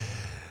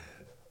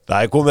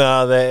Það komið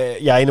að,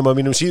 einum af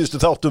mínum síðustu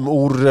þáttum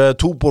úr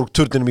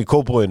Túborg-turninum í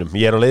Kópavoginum.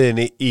 Ég á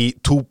leiðinni í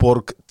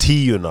Túborg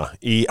 10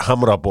 í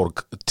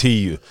Hamraborg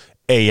 10.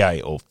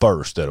 AI og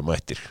First eru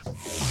mættir.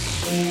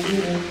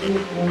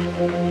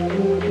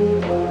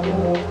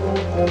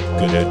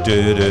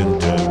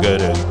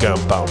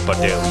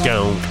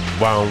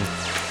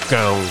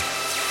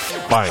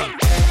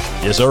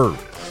 Yes sir.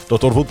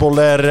 Dr. Fútból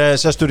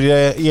sestur í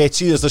eitt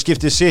síðasta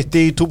skipti sitt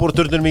í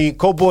Túborg-turninum í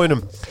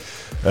Kópavoginum.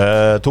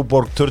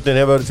 Túborg-turnin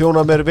hefur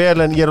þjónað mér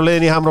vel en ég á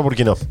leiðin í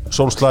Hamraborgina.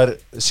 Sólslær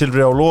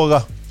silfri á loga,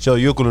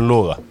 sjáðu jökulun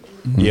loga.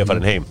 Ég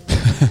farin heim.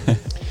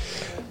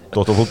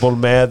 Dr. Fútból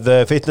með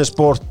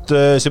fitnessport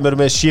sem eru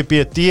með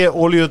CBD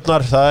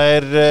olíurnar.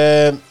 Það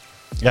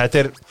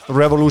þetta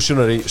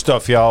revolutionary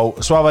stuff hjá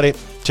Svavari.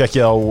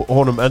 Tjekkið á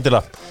honum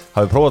endilega.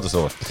 Hafið prófað þetta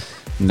stóðar?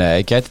 Nei,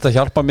 gæti þetta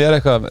hjálpa mér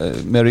eitthvað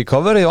með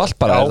recovery og allt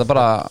bara? Er þetta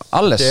bara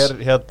alles?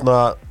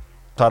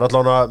 Það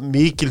allavega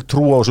mikil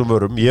trú á þessum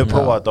vörum. Ég hef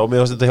prófað þetta og mér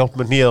finnst þetta hjálp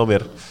með hnýð á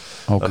mér.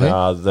 Okay. Þannig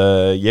að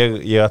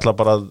ég ætla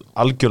bara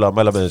algjörlega að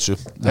mæla með þessu.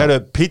 Herru,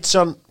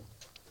 pizzan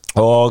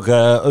og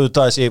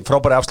auðvitað þessi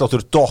frábæri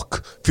afsláttur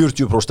Doc,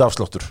 40%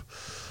 afsláttur.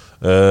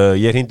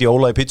 Ég hringdi í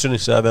Óla í pizzunni,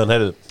 sagði við hann,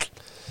 herru,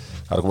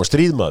 það að koma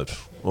stríðmaður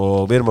og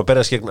við erum að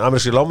berjast gegn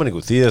amerískri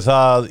lágmenningu. Því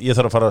það ég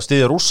þarf að fara að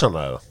styðja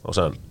Rússana eða. Og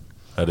sagði hann,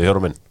 herru,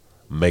 hjórum minn,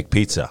 make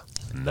pizza,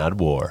 not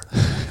war.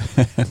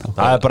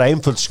 Það bara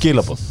einföld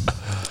skilaboð.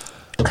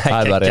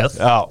 Það var rétt.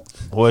 Já,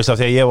 og veist af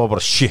því að ég var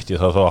bara shit, ég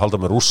þarf þá að halda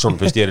með Rússon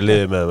fyrst ég í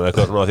liði með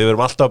eitthvað svona, því við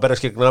erum alltaf að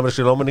berjast gegn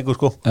amerískri lágmenningu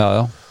sko.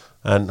 Já.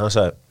 En hann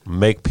sagði,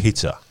 make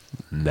pizza,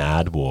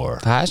 not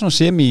war. Það svona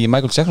sem í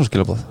Michael Jackson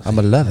skilabóð.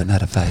 I'm a lover, not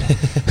a fighter.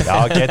 Já,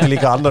 geti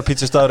líka annar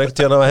pizzastaður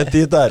ekkert hérna að hendi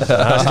í þetta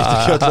það skiptir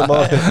kjöldum á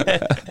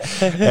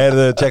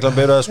því. Tjekklan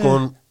byrjaði sko,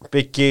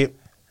 Biggi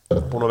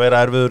búin að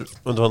vera erfiður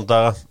undir þann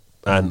daga,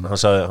 en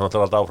hann sagði, hann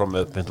ætlar alltaf áfram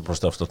með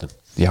 50% afsláttin.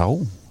 Já.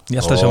 Ég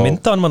ætla að sjá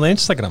mynda hann á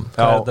Instagram.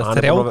 Já, það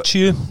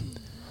 30.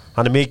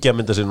 Hann mikið að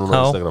mynda sér núna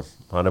á Instagram.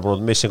 Hann búin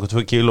að missa einhvern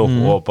 2 kíló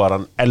og bara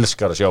hann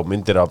elskar að sjá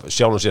myndir af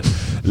sjálfum sér.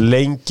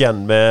 Lengjan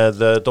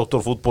með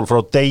Dr. Fútból frá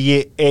degi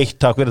 1.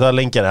 Takk fyrir það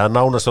Lengjan. Það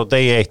nánast frá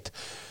degi 1.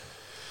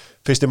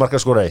 Fyrsti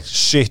markaskóraði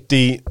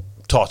City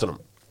Tottenham.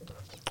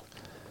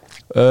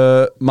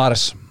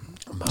 Maris.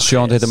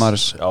 Sjónd heitir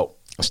Maris. Já.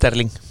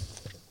 Sterling.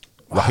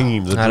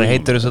 Raheem, hann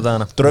heitur þessu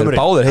dagana. Draumurinn.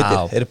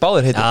 Eru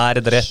báðir heitir? Já,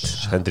 þetta rétt.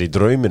 Hendur í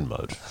drauminn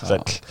maður.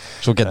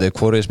 Svo getið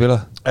hvorið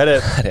spilað.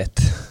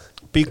 Rétt.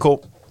 Bíkó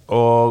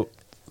og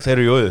þeir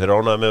eru jöðu, þeir eru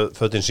ánægði með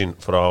fötin sín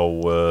frá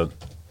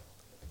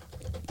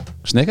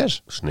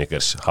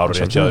Snickers, hár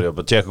rétt jáður. Ég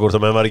bara tjekka hvort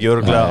að menn var ekki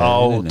örglega á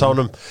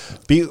tánum.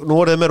 Nú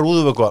er þeir með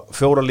rúðuvökva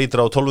 4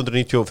 lítra á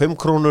 1295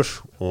 krónur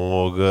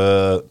og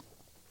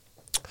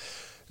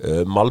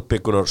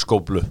Malbyggunar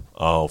skóplu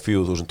á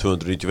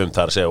 4295.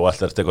 Það að segja og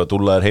alltaf er eitthvað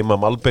dúllaðir heima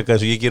Malbygga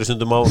eins og ég gerir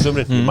stundum á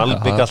sömri.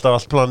 Malbygga alltaf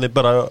allt planið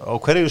bara á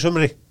hverju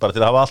sömri, bara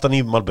til að hafa alltaf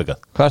nýjum Malbygga.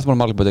 Hvað ertu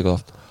bara Malbygga eitthvað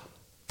oft?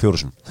 4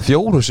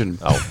 sinum?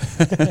 Já.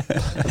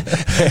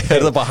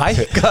 Er það bara að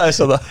hækka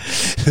þess að það?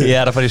 Ég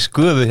er að fara í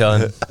sköfu hjá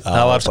hann.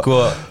 Það var sko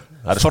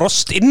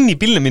frost inn í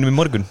bílnum mínum í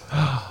morgun.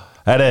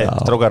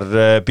 Strákar,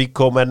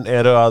 bíkómenn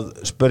eru að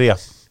spyrja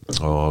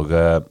og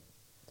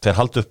þeir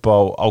halda upp á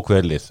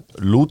ákveðlið.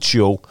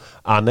 Lucio,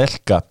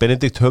 Anelka,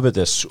 Benedikt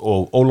Hövedes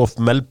og Olof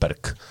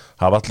Melberg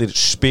hafa allir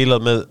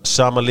spilað með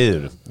sama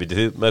liðinu. Vitið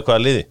þið með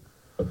hvaða liði?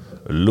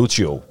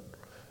 Lucio,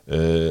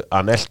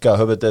 Anelka,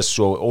 Hövedes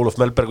og Olof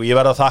Melberg og ég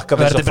verð að þakka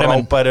fyrir þess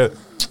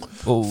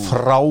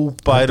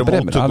frábæru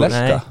móttökur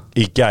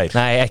í gær.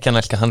 Nei, ekki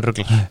Anelka, hann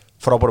ruglar.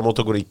 Frábæru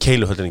móttökur í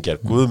Keiluhöllinni í gær.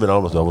 Guð minn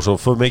almáttugur, það var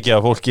svo fyrir mikið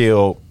af fólki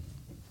og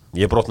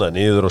ég brotnaði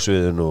niður á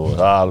sviðinu og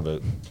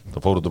það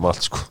fór út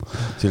allt sko,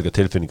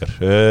 tilfinningar.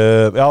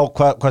 Já,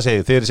 hvað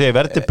segir þið? Þið segir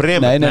verði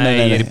Bremen? Nei,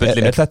 ég er í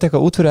bullinu. Er þetta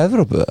eitthvað út fyrir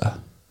Evrópu?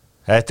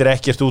 Þetta er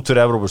ekkert út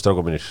fyrir Evrópu,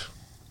 strákar mínir.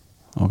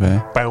 Ok.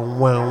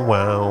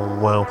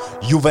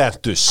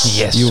 Juventus.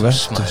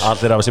 Juventus.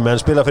 Allir af þessi menn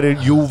spila fyrir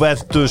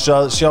Juventus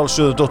að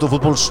sjálfsögðu. Dr.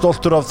 Fútból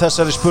stoltur af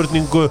þessari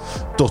spurningu.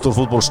 Dr.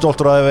 Fútból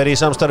stoltur af að vera í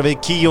samstarfi við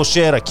Kio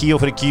Sera.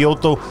 Kio fyrir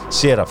Kyoto,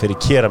 Sera fyrir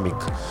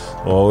keramík.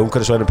 Og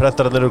umhverfisvæðin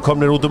prentararnir eru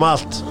komnir út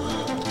allt.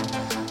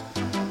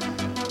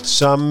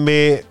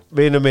 Sammi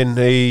vinur minn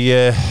í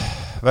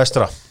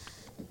vestra.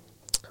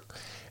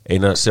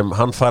 Eina sem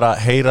hann fara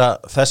að heyra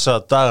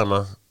þessa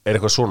dagana er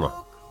eitthvað svona.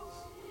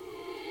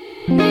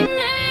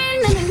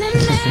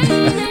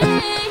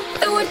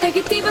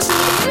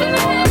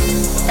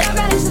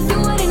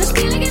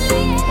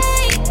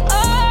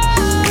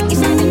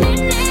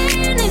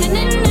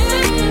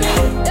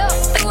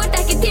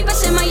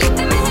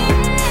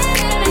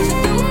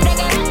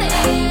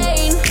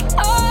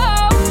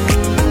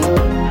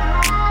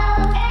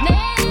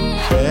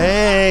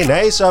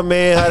 Nei, Sami,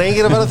 það er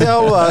enginn að vera að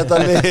þjálfa þetta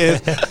lið.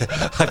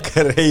 Hann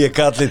greiði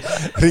kallinn,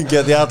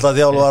 ringjandi alla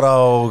þjálfara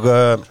og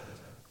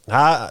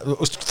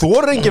þú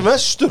er enginn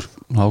vestur.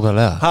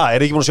 Nákvæmlega.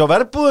 Er ekki búin að sjá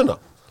verbúðina?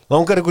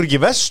 Langar ykkur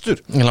ekki vestur?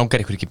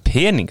 Langar ykkur ekki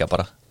peninga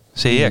bara,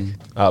 segi ég.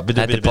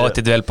 Þetta er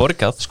báttið vel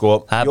borgað, sko,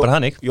 það er bara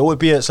hannig. Jói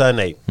B. sagði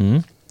nei.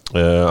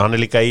 Hann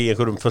líka í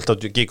einhverjum fullt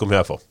af gigum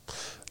hjá FH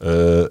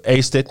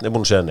Eysteinn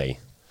búin að segja nei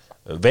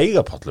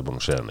Veigapall búin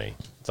að segja nei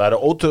það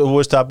þú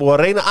veist, það búið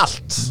að reyna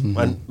allt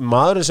en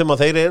maðurinn sem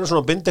að þeir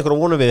svona að binda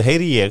einhverja vonu við,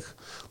 heyri ég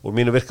úr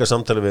mínu virka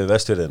samtali við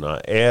Vestfirðina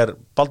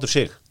Baldur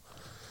Sig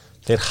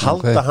þeir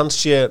halda hans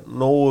sé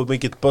nógu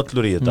mikill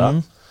böllur í þetta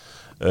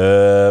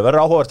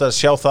verður áhugavert að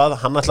sjá það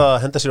hann ætlaði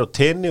að henda sér á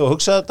tenni og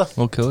hugsa þetta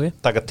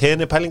taka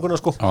tenni pælinguna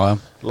sko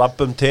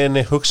labbum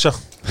tenni, hugsa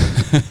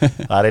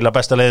það eiginlega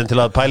besta leiðin til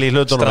að pæla í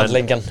hlutunum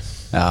Strandlengjan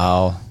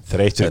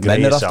þreytur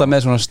menn alltaf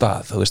með svona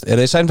stað, þú veist,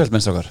 þið Seinfeld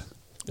minnst okkar?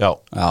 Já,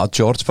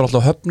 George fyrir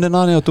alltaf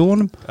höfnina hann í á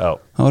dúunum hann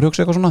var að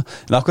hugsa eitthvað svona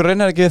en okkur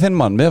reynir ekki þinn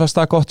mann, mér fannst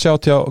það gott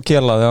sjátt hjá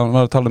Kela þegar hann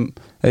var að tala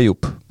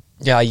Eyjúb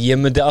Já, ég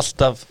myndi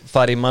alltaf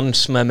fara í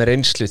manns með mér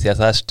reynslu því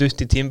að það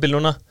stutt í tímabil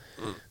núna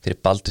fyrir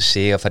Baldur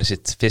Sig að fara í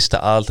sitt fyrsta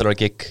aðalþjálfara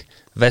gig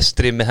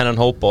Vestri með hennan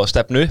hópa og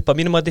stefnu upp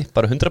að mínum mati,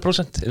 bara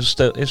 100%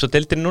 eins og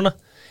deildin núna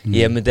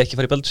ég myndi ekki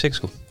fara í Baldur Sig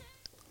sko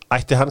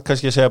Ætti hann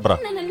kannski að segja bara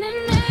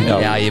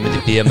Já, ég myndi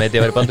bíða með þetta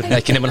að vera Baldur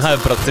ekki nefnum hann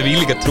hafi bara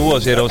þvílíka trú á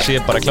sér og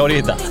sé bara klári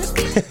í þetta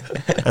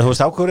En þú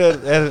veist, ákveður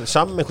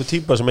saman einhver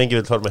típa sem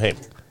enginn vil fara með heim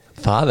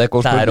Það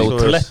góð spurning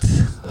ótrúlegt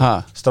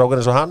Strákur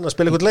eins og hann að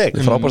spila einhvern leik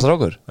Frábær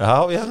strákur Já,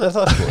 hann það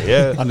sko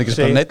Hann ekki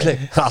spila neitt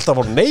leik Alltaf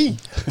voru nei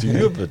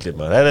Djöfulli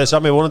maður Það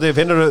sami vonandi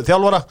finnur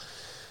þjálfara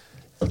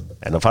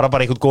En að fara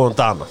bara einhvern góðan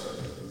dana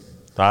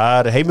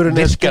Það heimurinn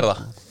Virkar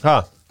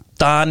það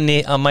Dani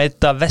að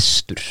mæta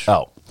vestur Já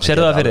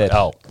Serðu það fyrir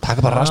þér?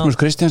 Taka bara Rasmus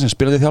Kristjánsson,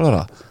 spilaði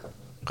þjálfara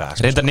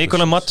Reyndar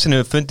Nikola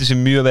Madsinu fundið sér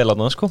mjög vel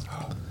að sko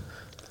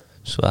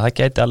Svo það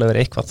gæti alveg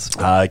verið eitthvað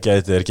Það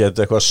gæti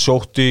eitthvað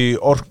sótt í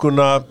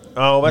orkuna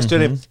á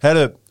Vestfirði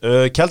Herðu,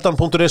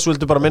 Kjeldan.is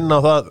vildi bara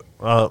minna á það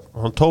að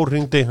hann Tór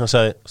hringdi, hann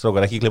sagði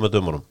strákar ekki gleyma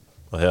dömunum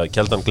þegar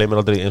Kjeldan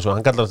gleymir aldrei eins og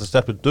hann kallar þetta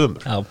sterkur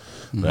dömur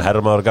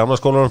herramaður gamla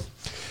skólanum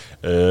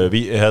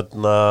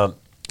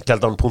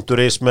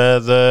Kjeldan.is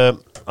með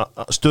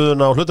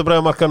stöðuna á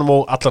hlutabræðamarkanum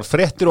og allar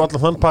fréttir og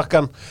allar þann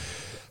pakkan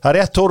Það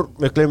rétt Tór,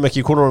 við gleymum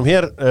ekki konunum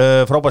hér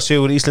frábær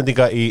sigur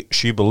Íslendinga í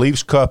She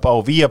Believes Cup á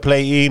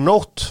Viaplay í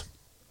nótt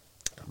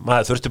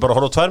maður þurfti bara að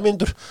horfa á 2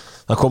 mínútur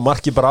það kom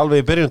markið bara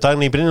alveg í byrjun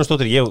Dagný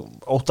Brynjarsdóttir, ég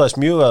óttaðist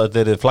mjög að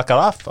þetta er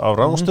flakkað af á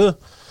rángstöðu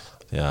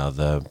því að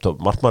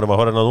markmaðurinn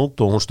var farin að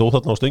út og hún stóð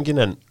þarna á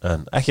stöngin en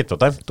ekkert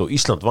var dæmt og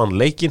Ísland vann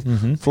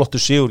leikinn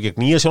flottur sigur gegn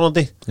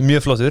Nýja-Sjálandi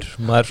Mjög flottur,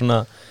 maður svona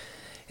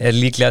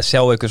líklega að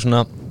sjá eitthvað svona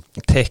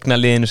teikna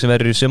liðinu sem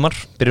verður í sumar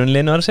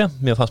byrjunliðinu að segja,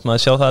 mér fannst maður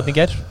að sjá það að það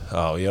ger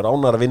Já, ég er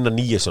ánægður að vinna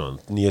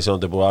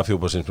Nýja-Sjálandi búið að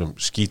afhjúpa sem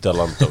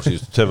skítaland á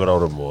síðustu 2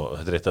 árum og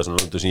þetta er eitt af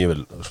svona undur sem ég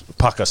vil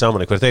pakka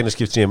saman hvert einu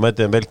skipt sem ég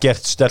mæti vel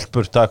gert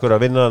stelpur takk fyrir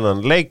að vinna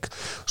þennan leik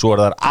svo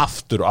er það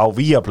aftur á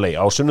Viaplay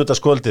á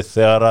sunnudagskvöldið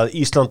þegar að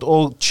Ísland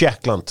og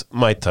Tékkland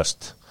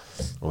mætast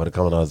og verður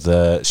gaman að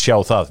sjá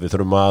það við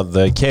þurfum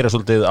að keyra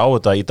svolítið á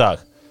þetta í dag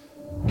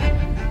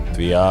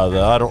því að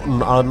það er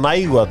að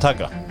nægu að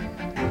taka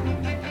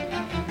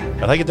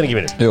það getur ekki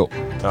minni Jú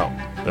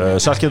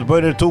Saltkjöld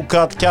bönir,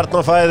 túkall,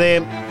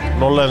 kjarnafæði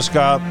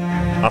Norlenska,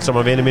 allt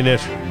saman vinir mínir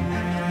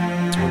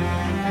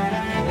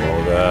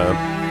og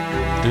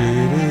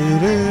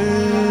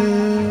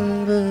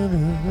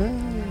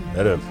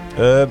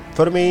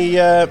förum í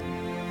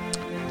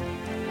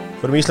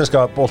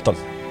íslenska boltan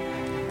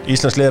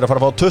Íslensk liðir að fara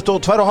að fá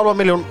 22,5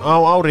 milljón á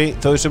ári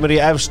þau sem eru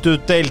í efstu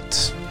deild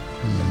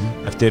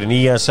eftir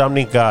nýja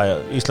samninga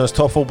Íslands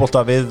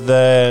toppfótbolta við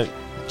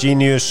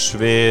Genius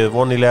við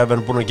One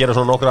Eleven búin að gera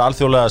svona nokkra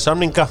alþjóðlega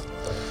samninga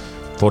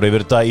fór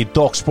yfir þetta í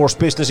Dog Sports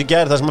Business í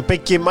gær þar sem að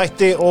Biggi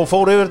mætti og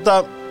fór yfir þetta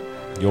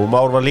Jón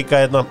Már var líka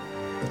hérna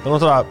það er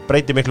náttúrulega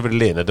breyti miklu fyrir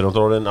liðin þetta er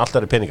náttúrulega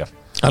alltaf peningar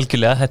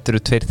Algjörlega, þetta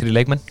eru 2-3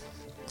 leikmenn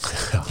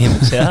ég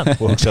myndi segja það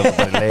og hugsaði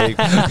bara í leik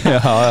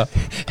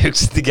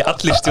hugsaði ekki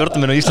allir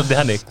stjórnumenn á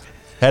Íslandi hannig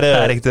það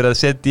er ekkert verið að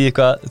setja í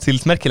eitthvað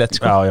þvílíkt merkilegt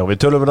sko. Já, við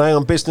tölum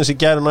nægan business í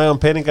gær og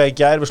nægan peninga í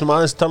gær við slum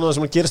aðeins tala um það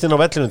sem að gerast inn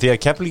á vellinu því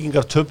að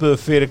Keflvíkingar töpuðu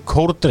fyrir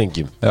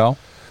Kórdrengjum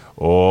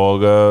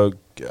og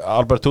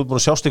Albert Tút búin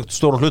að sjást eitthvað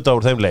stóran hluta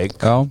úr þeim leik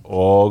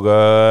og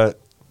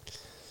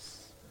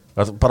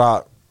bara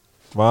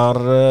var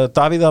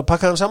Davíð að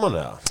pakka þeim saman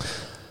eða?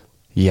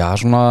 Já,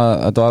 svona,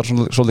 þetta var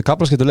svona svolítið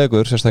kaflaskiptur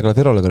leikur, sérstaklega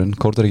fyriráleikurinn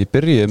Kórdrengi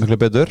byrjuði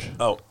miklu betur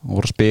og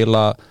voru að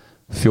spila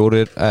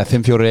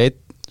 5-4-1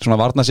 svona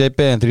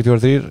varnaseipi en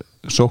 3-4-3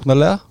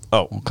 sóknarlega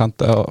og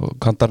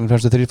kantarinn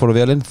fremstu 3 fóru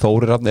vel inn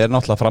Þórir er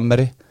náttúrulega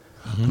frammeri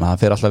þannig að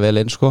hann fer alltaf vel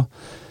inn sko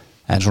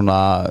en svona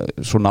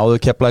svo náðu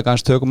Keflavík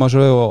aðeins tökum á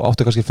þessu og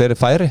áttu kannski fleiri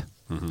færi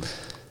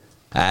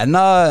en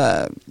að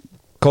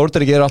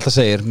Kórdrengi alltaf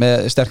segir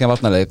með sterkan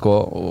varnarleik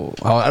og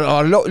það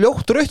var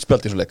ljótt rautt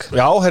spjald í þessu leik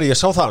Já, herri, ég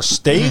sá það,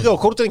 steig á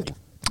Kórdrengi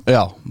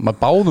Já,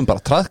 maður báðum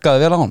bara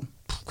traðkaði vel á hann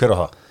Hver á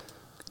það?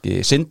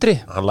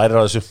 Sindri Hann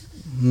lærir að þessu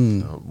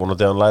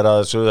vonandi að hann læra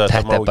þessu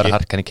Þetta er bara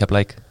harkan í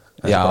Keflavík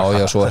Já,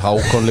 svo er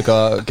Hákon líka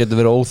getur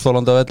verið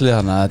óþólandi á velli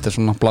þannig að þetta er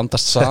svona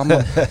blandast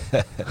saman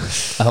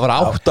Það var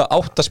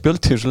 8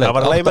 spjöld í þessu leik Það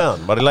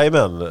var í lagi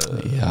með hann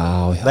Já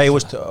Nei, þú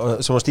veist,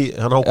 sem var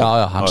hann Hákon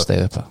Já, hann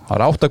steig upp Það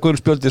var 8 gul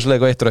spjöld í þessu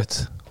leik og 1 rautt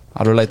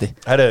alveg læti.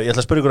 Herru, ég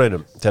ætla að spyrja ykkur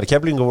einum. Þegar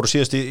Keflvíkingar voru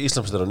síðast í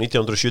Íslandsmeistarar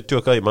 1970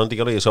 okkar, ég mann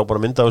ekki alveg, ég sá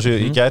bara mynda á þessu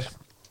í gær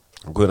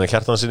Guðna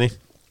Kjartansinni.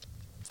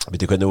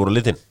 Vitið hvernig voru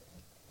litin?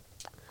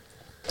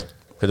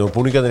 Hvernig voru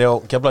búningarnir á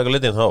Keflavíkur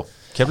litin þá?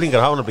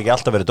 Keflvíkingar hafa nefnilega ekki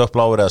alltaf verið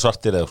dökkbláir eða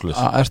svartir eða slús.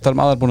 Ertu þar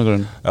með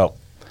aðarbúningurinn? Já.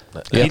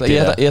 Ég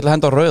ætla að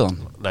henda á rauðan.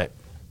 Nei.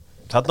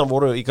 Þarna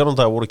voru, í gamla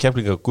daga voru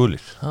Keflvíkingar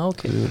gulir.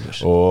 Gulir.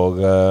 Og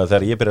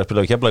þegar ég byrjaði að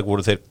spila á Keflavík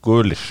voru þeir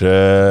gulir.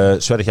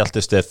 Sverrir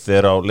Hjaltesteð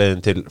er á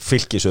leiðin til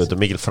Fylkis og þetta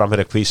er mikil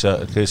framherja kvísa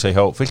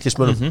hjá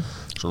Fylkismönnum.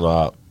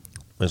 Svona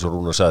eins og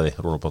Rúnar sagði,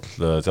 Rúnar Páll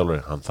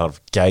þjálfari, hann þarf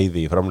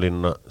gæði í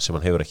framlínuna sem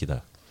hann hefur ekki í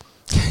dag.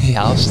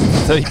 Já,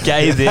 þau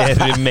gæði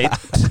eru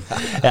meitt.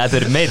 Ja, þau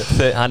eru meitt,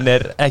 hann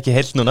er ekki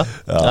heilt núna.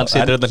 Hann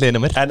situr öll að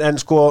hliðina mér. En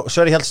sko,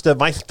 Sverrir Hjaltesteð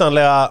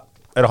væntanlega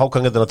eru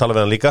hákangandinn að tala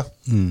við hann líka.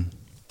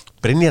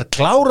 Brynjar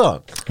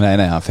kláraðan?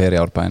 Nei, hann fer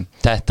í Árbæinn.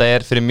 Þetta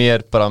er fyrir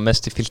mér bara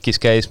mest í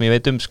fylkiskæði sem ég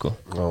veit sko.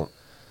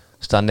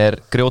 Hann er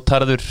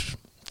grjótharður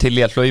til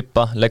í að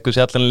hlaupa, leggur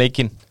sér allan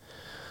leikinn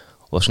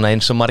og svona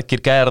eins og margir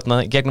gæjar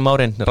gegnum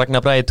árin,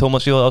 Ragnar Bragi,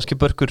 Tómas Jóð, Áskir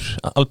Börkur,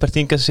 Albert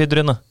Inga sem situr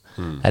hérna.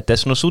 Þetta er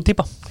svona sú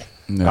típa.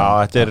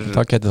 Já, þetta er...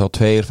 Það getur þá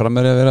 2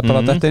 frammeiri að vera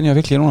bara detta inn í að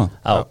Fylki núna.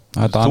 Já.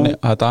 Það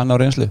er Anna á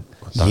reynslu.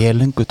 Ég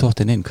lengu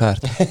tóttin inn, hvað er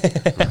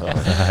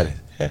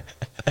þetta?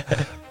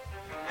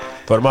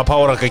 Förum að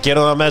Powerranka,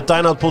 gerum það með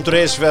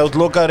dynout.is við út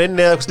lokaður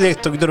inni eða eitthvað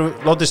slíkt og getur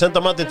látið senda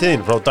matinn til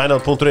þín frá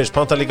dynout.is,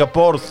 panta líka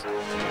borð.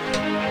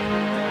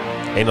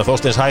 Einar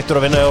Þorsteins hættur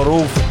að vinna á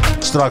RÚV,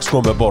 strax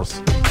komið borð.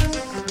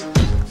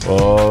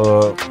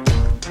 Og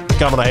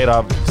gaman að heyra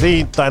því,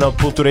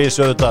 dynout.is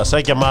auðvitað,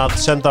 sækja mat,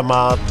 senda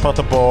mat,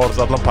 panta borð,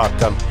 allan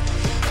pakkan.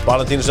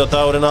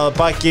 Valentínusdagurinn að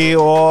baki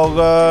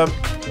og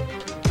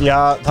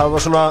já, það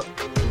var svona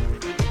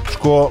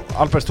sko,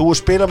 Albert, þú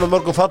spilað með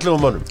mörgum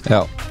fallegum mönnum.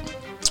 Já.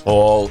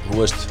 Og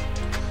þú veist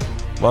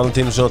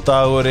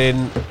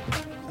Valentínusdagurinn,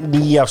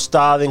 nýjaf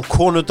staðinn,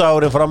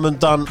 konudagurinn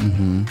framundan.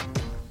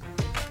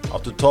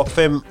 Áttu topp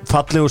 5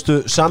 fallegustu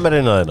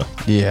samherjana þína?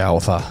 Já,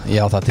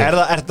 það til.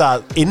 Er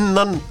það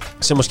innan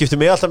sem að skipti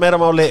mig alltaf meira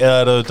máli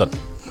eða er það utan?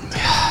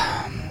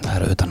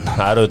 Það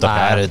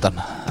er utan.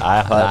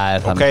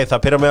 Ok, það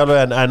pyrra mig alveg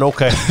en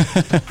ok.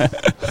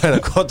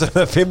 Hvað er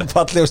með 5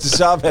 fallegustu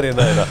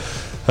samherjana þína?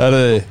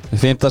 Hörðu, í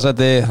 5.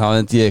 sæti þá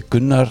endi ég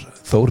Gunnar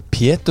Þór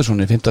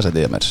Pétursson í 5.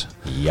 sæti mér.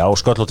 Já,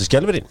 Sköllótti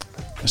Skelverinn.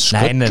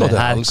 Nei, það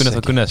er Gunnar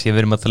Þór Gunnars. Ég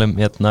verðum að tala um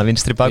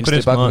vinstri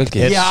bakkurinn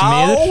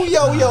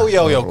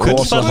Já,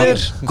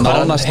 kullfallegir.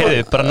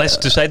 Bara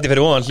næstu sæti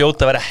fyrir ofan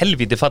hljóta að vera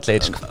helvíti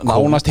fallegir sko.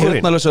 Nánast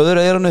heyrnarlaus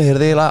öðru eyrunu,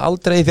 heyrði ég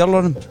aldrei í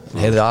þjálfaranum.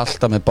 Heyrði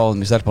alltaf með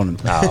báðum í stelpunum.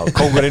 Já,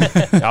 kóngurinn.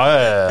 Já,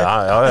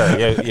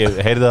 ég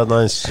heyrði það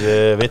aðeins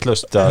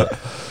vitlaust að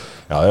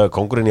já,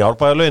 kóngurinn í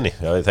Árbæjarlauginni.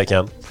 Já, ég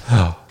þekki hann.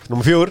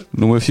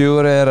 Númer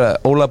 4 er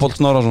Ólaður Páll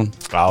Snorrason.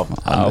 Já.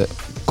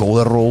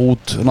 Góða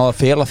rót, náða að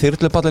fela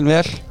þyrlupallin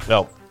vel. Já.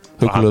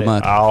 Huggulegur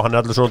maður. Já, hann er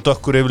allir svona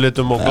dökkur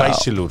yfirlitum og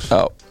glæsilur.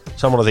 Já.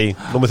 Saman á því.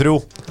 Númer 3.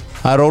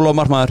 Það er Ólaf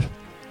markmaður.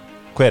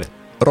 Hver?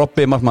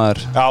 Robby markmaður.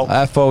 Já.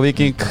 F.A.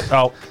 Viking.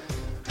 Já.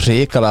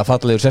 Ríkalega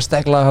fallegur,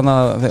 sérstaklega hann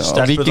að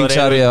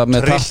Vikingsari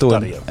með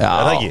tattúin. Já,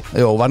 er það ekki?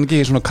 Jú, var hann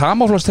ekki svona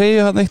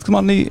kamaflagstreyju hann eitt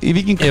mann í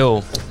Viking? Jú,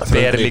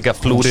 fer líka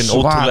flúrin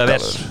ótrúlega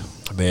vel.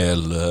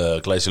 Vel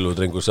glæsilegur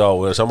drengur sá.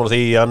 Saman á því,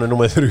 hann er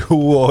númer 3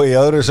 og í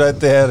öðru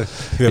sæti er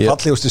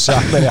fallegustu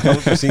samherji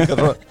Albert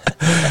Inga.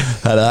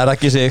 Það er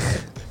ekki sig.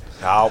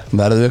 Já.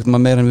 Verður við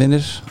maður meira en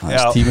vinnir.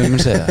 Hans tímur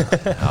mun segja.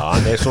 Já,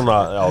 hann er svona,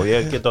 já,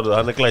 ég get alveg,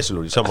 hann er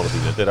glæsilegur í saman á því.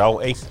 Þetta er á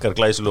engar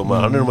glæsilegur,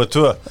 hann er númer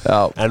 2. Já.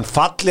 En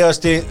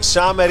fallegasti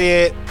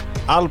samherji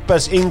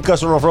Albert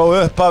Ingason frá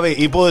upphafi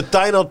í búið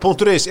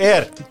dynout.is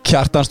er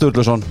Kjartan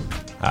Sturluson.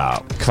 Já.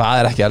 Hvað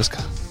er ekki að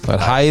elska? Það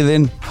er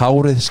hæðin,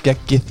 hárið,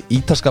 skeggið,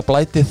 ítalska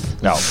blætið.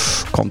 Já.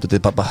 Komdu til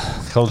pappa.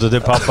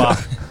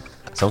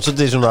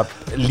 Samsvöldið svona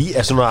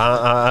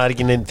það er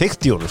ekki neinn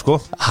þykkt í honum, sko.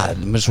 Það er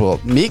með svo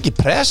mikið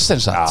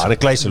presens. Já, hann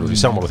er glæsilegur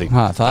í sammála því.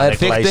 Það er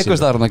þykkt ykkur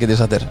staðar, get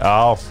ég sagt þér.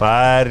 Já, það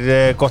er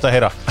gott að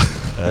heyra.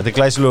 Þetta er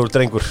glæsilegur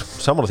drengur,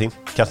 sammála því.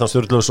 Kjartan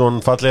Sturluson,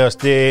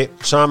 fallegasti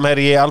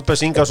samherji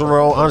Albert Ingason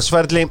á hans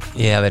ferli.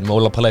 Ég hef verið með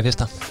Óla Palla í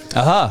fyrsta.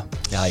 Aha.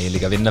 Já, ég er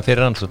líka að vinna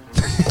fyrir hann svo.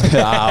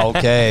 Já,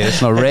 ok,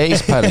 svona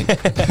race pæling.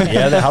 Ég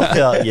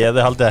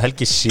hefði haldið að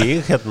Helgi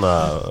Sig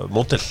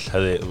módel,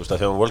 hefði, þú veist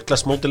að fjá World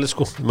Class módelið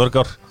sko, mörg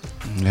ár.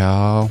 Já.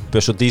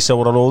 Björs og Dísa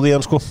voru alveg óði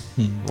hann sko.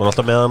 Voru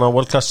alltaf með hann á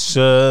World Class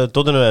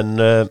dótinu en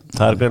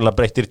það er greinilega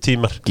breyttir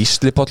tímar.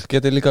 Gísli Páll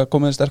getur líka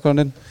komið sterkur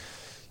hann inn.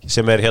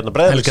 Sem er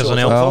Breiðavík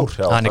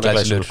hann er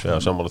glæsilegur. Já,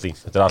 sammála því.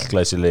 Þetta er allt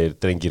glæsilegir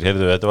drengir.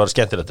 Heyrðu, þetta var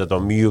skemmtilegt, þetta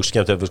var mjög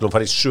skemmtilegt. Við skulum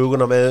fara í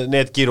söguna með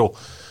Netgyro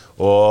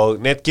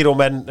og Netgyro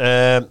menn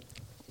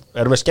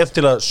erum með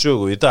skemmtilega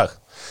sögu í dag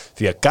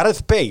því að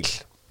Gareth Bale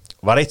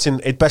var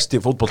eitt besti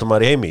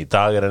fótboltamaður í heimi. Í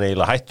dag er hann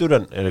eiginlega hættur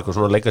en er eitthvað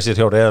svona að leika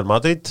sér hjá Real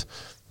Madrid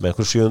með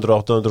eitthvað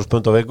 700-800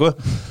 pund á viku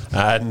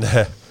en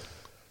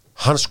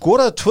hann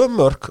skoraði 2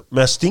 mörk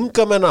með að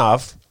stinga menn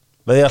af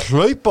með því að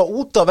hlaupa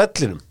út af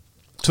vellinum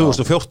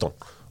 2014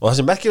 og það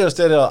sem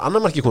merkilegast er að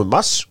annar marki komið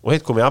mars og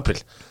hitt komið april.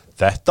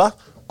 Þetta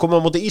komið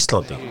á móti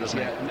Íslandi.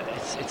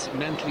 It's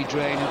mentally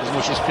draining as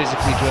much as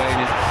physically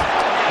draining.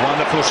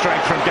 Wonderful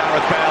strength from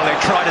Gareth Bale. They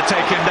tried to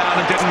take him down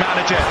and didn't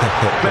manage it.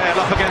 Bale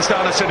up against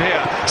Alisson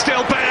here.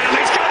 Still Bale,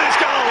 he's got his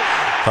goal!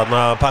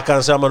 Þarna pakkaði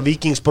hann saman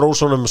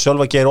Víkingsbrósunum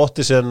Sölva Geir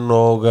Ottisen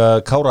og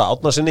Kára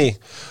Árnasyni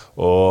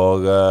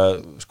og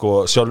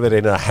sko Sölvi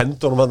reynir að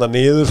henda honum þarna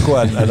niður sko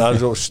en hann er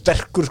svo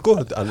sterkur sko,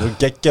 hann er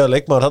geggjaður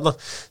leikmaður þarna.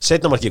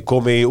 Seinna markið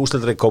kom í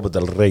úrslitaleik Copa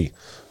del Rey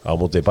á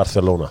móti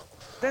Barcelona.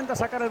 Intenta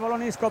sacar el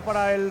balón Isco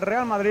para el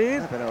Real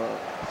Madrid.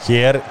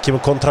 Hér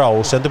kemur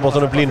Contrao, sendir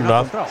boltan upp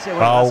línuna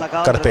á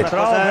Gareth Bale.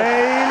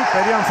 Bale,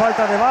 pedían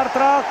falta de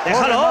Bartra.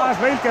 Corre más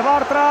Bale que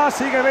Bartra.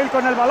 Sigue Bale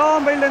con el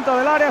balón. Bale dentro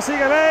del área.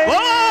 Sigue Bale.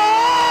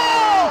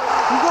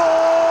 ¡Gol!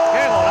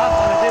 ¡Qué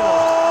golazo metido!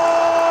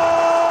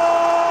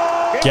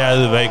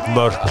 Geðveik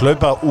mörk,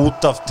 hlaupa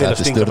út af til að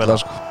stinga með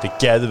það. Þetta er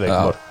geðveik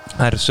mörk.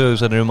 Það eru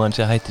sögursarnir hann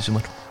sé hætti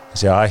sumar.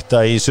 Þessi hætta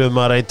í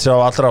sumar, eitt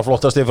á allra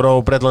flottasti frá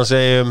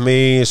Bretlandseyjum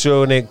í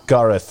sögunni,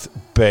 Gareth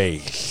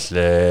Bale.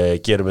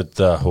 Gerum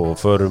þetta og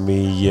förum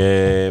í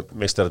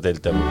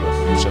meistaradeild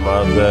Evrópu sem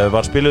að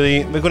var spiluð í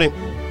vikunni.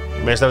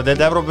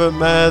 Meistaradeild Evrópu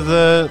með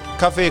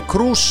Kaffi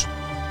Krús.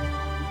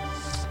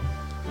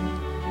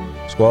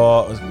 Sko,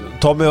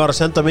 Tommi var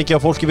að senda mikið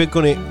af fólk í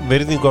vikunni,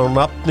 virðingu á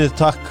nafnið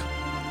takk.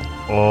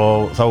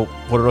 Og þá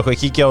vorum við eitthvað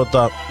að kíkja á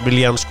þetta.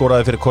 Willian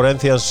skoraði fyrir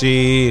Corinthians í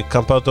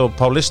Campeonato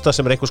Paulista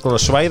sem er einhvers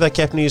konar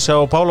svæðakeppni í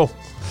Sao Paulo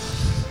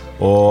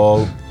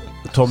og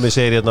Tommi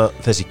segir hérna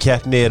þessi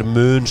keppni er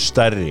mun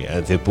stærri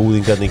en þeir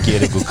búðingarnir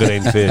gerir ykkur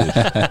grein fyrir.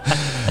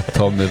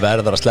 Tommi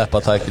verður að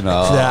sleppa tækina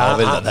á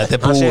Viljan. Þetta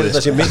er búið.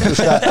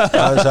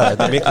 Þetta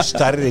er miklu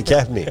stærri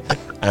keppni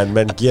en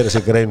menn gera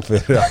sig grein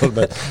fyrir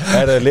almennt.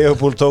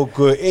 Liverpool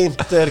tóku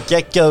Inter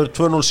geggjaður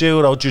 2-0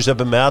 sigur á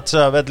Giuseppe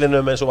Meazza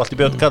vellinum eins og Valdi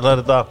Björn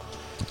kallar þetta.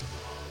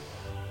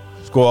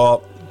 Sko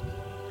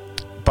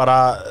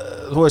bara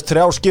þú veist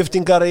 3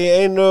 skiptingar í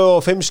einu og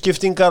 5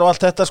 skiptingar og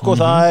allt þetta sko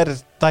það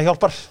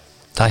hjálpar.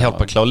 Það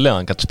hjálpar klálega,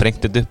 hann gæti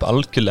sprengt þetta upp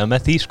algjörlega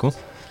með því sko.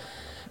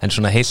 En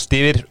svona heilt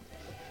yfir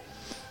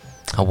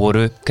það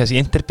voru kannski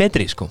Inter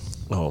betri sko.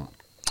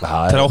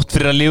 Þrátt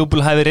fyrir að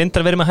Liverpool hafi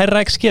reyndar verið með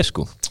hærra XG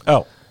sko.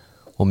 Já.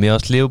 Og mér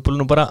varst Liverpool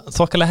nú bara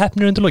þokkalega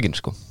heppnir undir lokin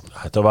sko.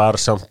 Þetta var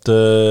samt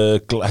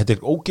þetta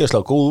er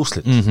ógeðslega góð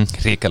úrslit.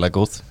 Hrikalega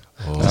góð.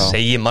 Það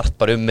segir margt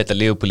bara þetta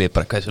Liverpoolið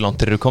bara hversu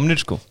langt þeir eru komnir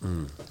sko.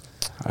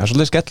 Það er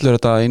svolítið skellur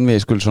þetta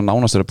innvið skul svo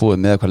nánast að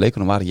búið með hvað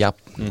leikunum var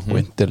jafn og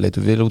Inter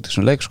leitur vel út í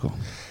svona leik sko.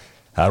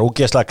 Það er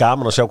ógeðslega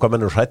gaman að sjá hvað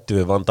mennur hrættu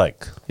við Van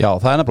Dijk. Já,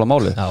 það er nefnilega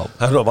málið.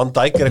 Það er Van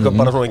Dijk er eitthvað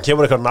bara svona, hann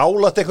kemur eitthvað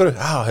nálægt eitthvað.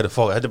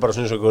 Þetta er bara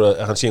svona einhver,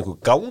 hann sé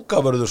einhver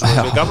gangavörður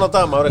svona í gamla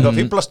dag, maður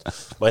eitthvað fíblast,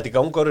 mæti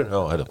gangavörður,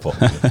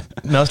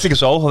 Mér fannst líka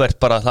svo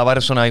áhugavert bara, það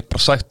væri svona, ég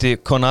bara sagt í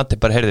Konati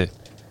bara, heyrðu,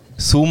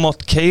 þú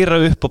mátt keyra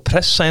upp og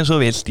pressa eins og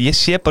vilt, ég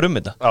sé bara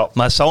þetta.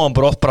 Maður sá hann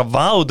bara oft bara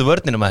váðu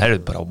vörninu, maður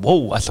heyrðu bara,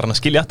 wow, ætlar hann að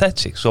skilja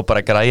þetta sig, svo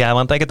bara græði ég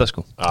Van Dijk þetta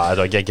sko.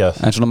 Þetta var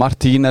geggjað. En svona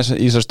Martínez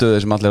í þessar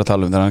stöðu sem allir er að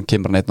tala þegar hann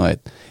kemur 1-1,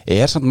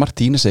 samt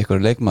Martínez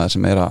eitthvað leikmaður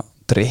sem að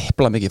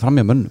dribbla mikið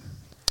fram í mönnum?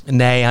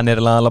 Nei, hann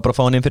alveg bara að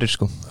fá hann inn fyrir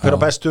sko. Hver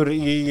er bestur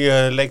í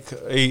leik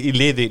í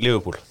liði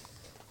Liverpool?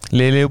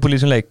 Liði Liverpool í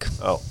þessum leik.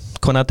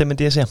 Konati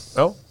myndi ég segja.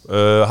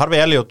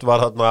 Harvey Elliott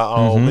var þarna á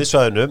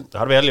miðsvæðinu.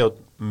 Harvey Elliott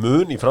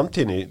mun í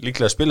framtíðinni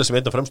líklega að spila sem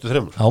einn af fremstu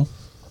þremur.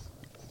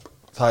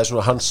 Það er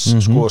svona hans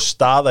sko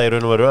staða í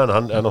raun og veru en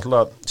hann er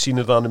náttúrulega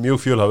sýnir það hann er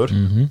mjög fjölhæfur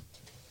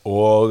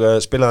og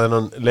spilaði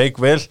hennan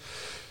leik vel.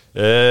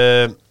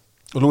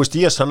 Luis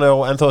Díaz hann er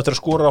ennþá eftir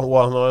að skora og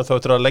hann er ennþá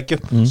eftir að leggja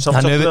upp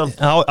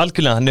samsagt.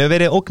 Algjörlega, hann hefur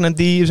verið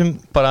ógnandi í þessum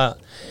bara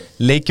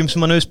leikjum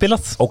sem hann hefur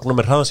spilað. Ógnar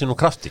með hraða sín og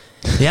krafti.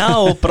 Já,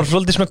 og bara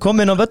svolítið svona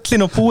komið inn á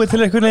völlin og búið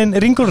til einhvern veginn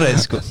ringulreið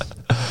sko.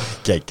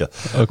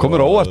 Geggjað.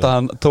 Komur óvart að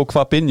hann tók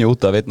Fabinho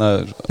út að veitna.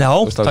 Já,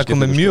 það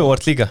komið mjög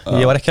óvart líka.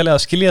 Ég var ekki alveg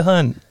að skilja það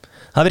en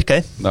það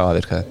virkaði. Já, það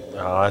virkaði.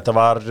 Já, þetta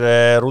var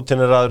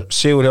rútineraður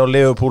sigur hjá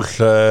Liverpool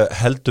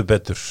heldur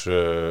betur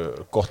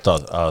gott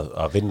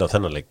að vinna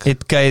þennan leik.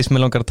 Eitt gæði sem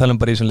ég langar að tala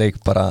um bara í þessum leik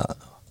bara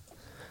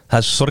það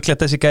er svo sorglegt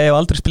að þessi gæði á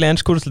aldrei spila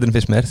ensku úrslitinu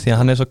fyrst mér því að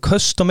hann er svo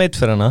custom made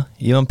fyrir hana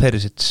Ivan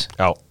Perisic.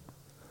 Já.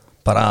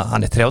 Bara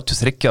hann er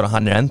 33 ára,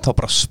 hann er ennþá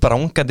bara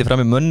sprangandi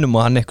fram í mönnum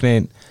og hann einhvern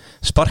veginn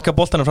sparka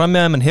boltana fram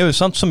með þeim en hefur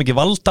samt svo mikið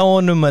vald á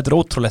honum og þetta er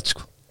ótrúlegt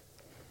sko.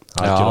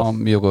 Já,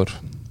 mjög góður.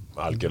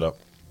 Algjörlega.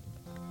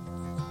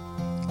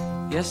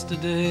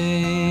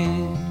 Yesterday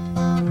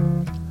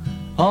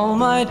all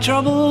my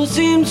troubles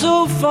seem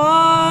so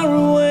far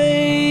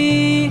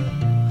away.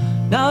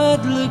 Now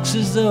it looks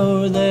as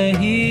though they're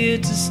here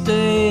to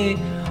stay.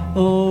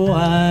 Oh,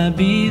 I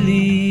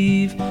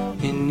believe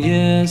in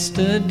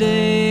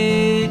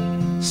yesterday.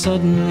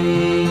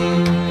 Suddenly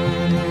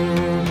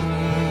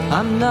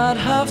I'm not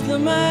half the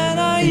man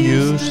I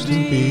used to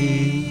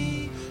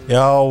be.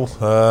 Já,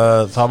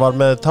 það var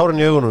með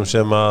tárin í augunum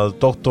sem að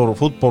Dr.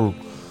 Fútból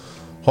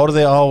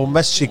horfði á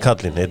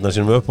Messi-kallinn, einn af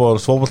sínum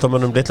uppáhalds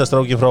fótboltamönnum litla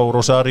strákin frá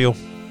Rosario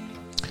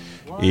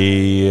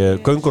í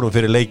göngunum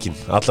fyrir leikinn.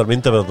 Allar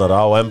myndavélarnar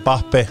á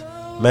Mbappe,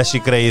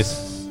 Messi-greið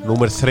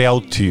númer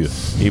 30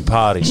 í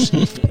París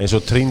eins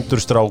og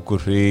tríndur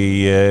strákur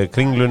í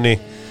kringlunni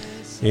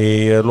í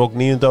lok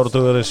 9.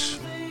 áratugarins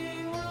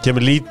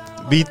kemur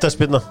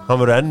vítaspyrna, hann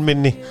verður enn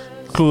minni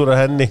klúður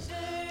að henni,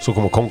 svo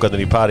koma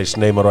kongarnir í París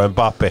Neymar og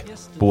Mbappé,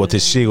 búa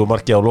til sigur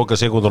marki á loka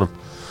sekúndunum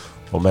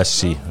og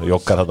Messi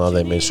joggar hann að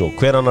þeim eins og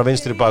hver annar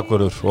vinstri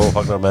bakvörður og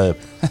fagnar með þeim.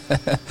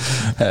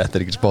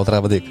 Þetta ekki spá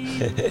dramatík.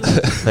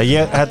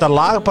 Þetta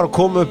lag bara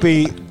kom upp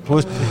í, þú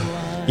veist,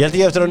 ég held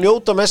ég eftir að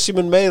njóta Messi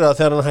mun meira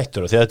þegar hann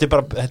hættur, því að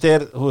þetta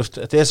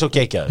er svo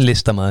geggjaður.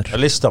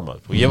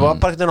 Listamaður. Og ég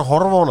var bara ekkert að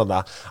horfa á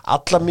hana,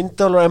 alla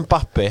myndaðalur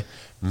Mbappé,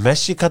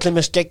 Messi kallið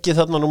með skeggið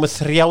þarna númer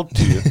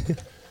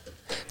 30.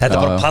 Þetta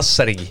bara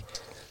passar ekki.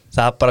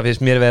 Það bara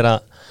finnst mér vera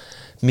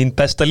mín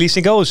besta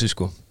lýsing á þessu,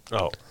 sko.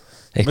 Já.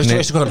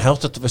 Veistu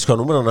hvað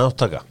númer hann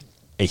áttaka?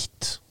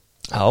 1.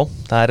 Já,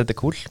 það er þetta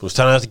cool.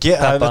 Þannig að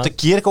þetta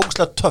ger eitthvað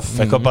ógeðslega töff,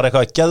 bara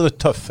eitthvað geðveitt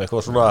töff,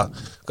 eitthvað svona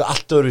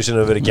allt öðruvísi sem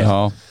hefur verið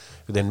gert.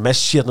 En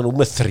Messi hérna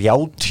númer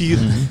 30.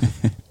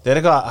 Það er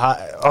eitthvað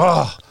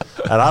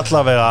það er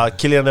allavega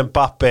Kylian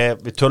Mbappé,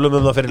 við tölum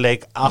það fyrir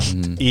leik,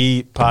 allt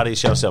í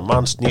París sem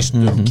mann snýst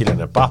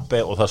Kylian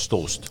Mbappé og það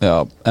stóðst. Já,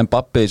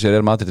 Mbappé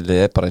sér Madrid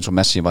er bara eins og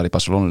Messi var í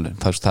Barcelona.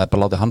 Það er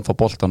bara látið hann fá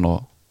boltan og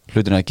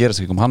hlutin að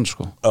gerast ekki hann,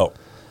 sko. Já.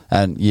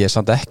 En ég er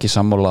samt ekki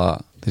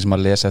sammála því sem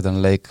að lesa eftir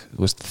hann leik,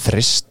 þú veist,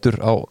 þristur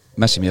á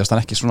Messi, ég veist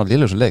hann ekki svona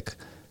lélegur sem leik.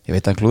 Ég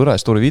veit að hann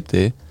klúðraði stóri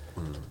víti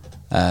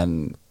en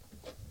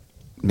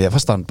mér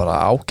fannst hann bara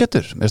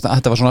ágætur.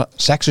 Þetta var svona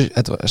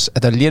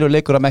þetta er lélegur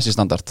leikur að Messi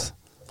standard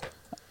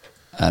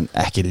en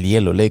ekki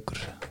lélegur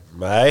leikur.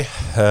 Nei,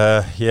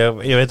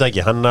 ég veit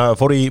ekki, hann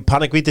fór í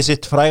panikvíti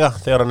sitt fræga,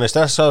 þegar hann er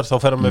stressaður þá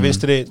fer hann með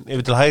vinstri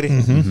yfir til hægri,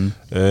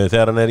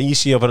 þegar hann er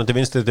easy og fer hann til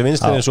vinstri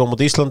eins og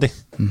mot Íslandi,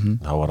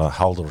 þá var það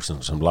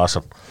Halldórsson sem las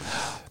hann.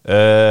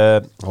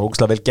 Og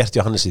ógeðslega vel gert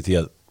hjá Hannesi, því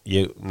að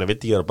ég veit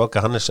ekki að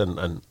baka Hannes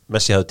en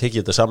Messi hafði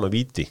tekið þetta sama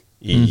víti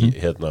í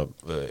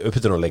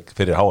uppbytunarleik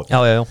fyrir HM.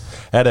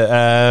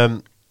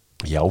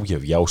 Já,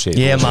 segir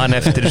ég man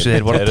eftir þessu,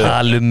 þeir voru að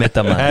tala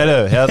þetta mann.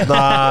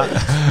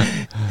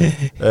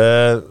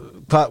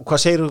 Hvað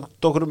segir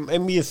þú okkur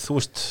Emið, þú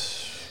veist,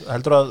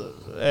 heldur að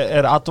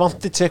er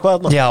advantage eitthvað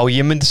þarna? Já,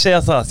 ég myndi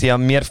segja það, því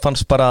að mér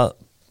fannst bara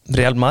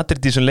Real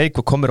Madrid í þessum leik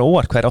og komur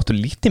óvart hvað áttu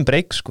lítinn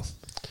breyk, sko.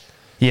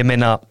 Ég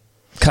meina,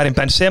 Karim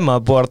Benzema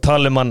búið að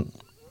tala hann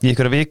í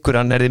einhverja vikur,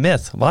 hann þið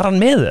með. Var hann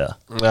með það?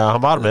 Já,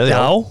 hann var með,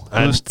 já.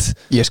 Þú veist,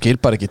 ég skil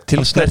bara ekki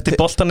hann snerti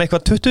boltan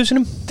eitthvað 20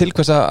 sinum. Til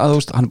hvers að, þú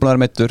veist, hann er búin að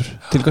vera meiddur,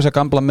 til hvers að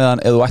gamla með hann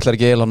eða þú ætlar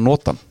ekki eiginlega að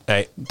nota hann.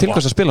 Nei. Til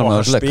hvers að spila hann með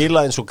þessu leik. Og hann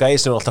spila eins og gæði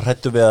sem alltaf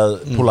hrættu við að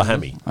púla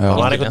hemmi.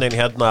 Það var einhvern veginn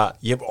hérna,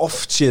 ég hef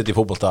oft séð þetta í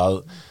fótbolta að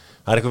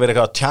það er verið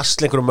eitthvað að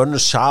tjasla einhverjum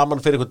mönnum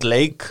saman fyrir einhvern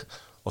leik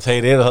og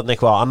þeir eru þarna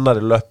eitthvað á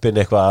annari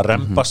löppin, eitthvað að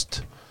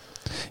rempast.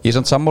 Ég er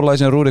samt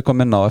sammálaði sem Rúrik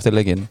kom inn á eftir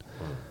leikinn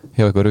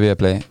hjá ykkur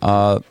Viaplay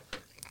að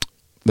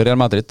við Real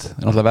Madrid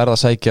er náttúrulega verða að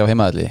sækja á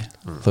heimaðli,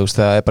 þú veist,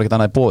 það er bara ekkert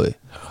annað í boði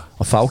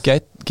og þá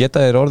geta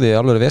þeir orðið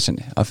alveg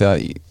vesinni, af því að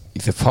í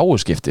þeir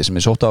fáuskipti sem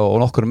ég sótt á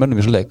nokkurum mönnum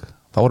í þessu leik,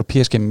 þá voru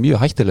PSG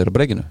mjög hættilegur á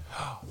breykinu.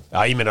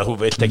 Já, ég meina, þú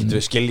vilt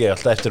ekkert skilja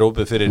alltaf eftir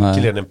ópið fyrir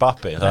Kylian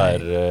Mbappé, það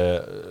er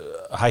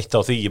hætt á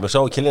því. Ég með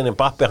sá Kylian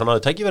Mbappé, hann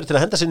hafði tækifæri til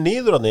að henda sér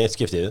niður hann í eitt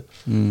skiptið,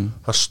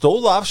 hann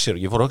stóða af sér,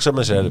 ég fór að hugsa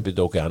með sér,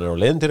 ok, hann er á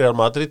leiðin til Real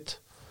Madrid.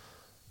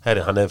 Herri,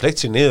 hann hefði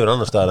fleikt sér niður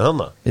annar staðar en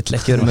hanna. Vill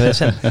ekki vera með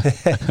VSN.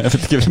 Vill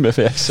ekki vera með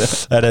VSN.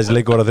 Það er þessi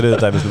leikur á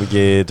þriðjudaginn, við slum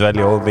ekki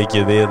dvelja of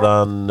mikið við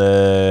hann.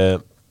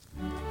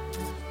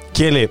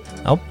 Kili,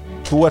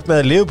 þú ert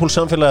með Liverpool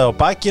samfélagið á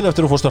bakinu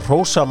eftir að þú fórst að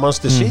hrósa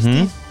Manchester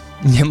City.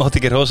 Ég mátti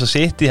ekki hrósa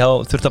City,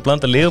 þá þurfti að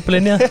blanda Liverpool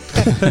inn í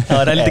það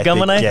var heldur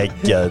gaman Þetta er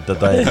geggjað þetta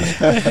daginn.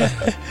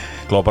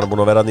 Kloppan er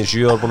búin að vera hann í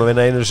 7 ár, búin að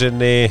vinna einu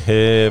sinni.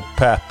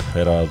 Pep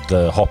er að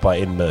hoppa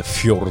inn með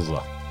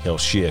 4. hjá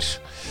sér.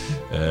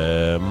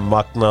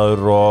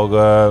 Magnaður og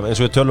eins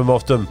og við tölum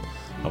oft það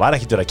var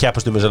ekkert verið að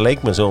keppast þessar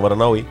leikmenn sem hún var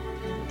að ná í.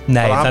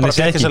 Nei, þannig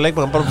sé ekki.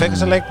 Hann bara fekk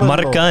þessar leikmenn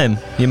marga þeim,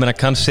 ég meina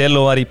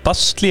Cancelo var í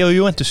basli á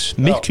Juventus,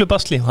 miklu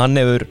basli, hann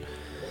hefur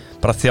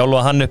bara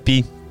þjálfað hann upp í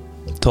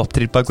topp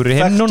 3 bakur í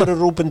heim núna.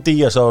 Þekktur Ruben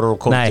Díaz ára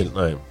hún kom til?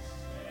 Nei,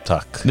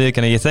 takk.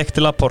 Ég þekkti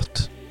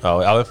Laporte. Já,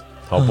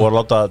 þá búið að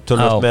láta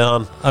tölvöld með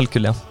hann.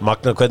 Algjörlega.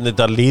 Magna hvernig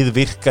þetta líð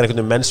virkar,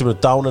 einhvern veginn menn sem eru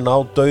dánin á,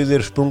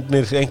 dauðir,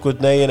 sprungnir,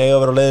 einhvern veginn eiga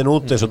að vera á leiðin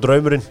út eins og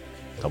draumurinn.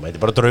 Þá mæti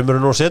bara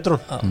draumurinn og setur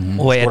hann.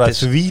 Og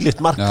Edison.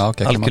 Þvílíkt mark.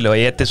 Algjörlega,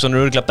 og Edison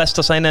er örugglega best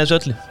að sæna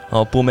þessu öllu.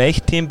 Hann var búið með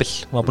 1 tímabil,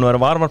 hann var búin að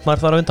vera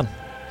varmarkmaður þar á undan.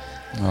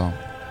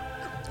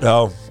 Já.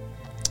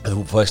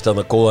 Þú fæst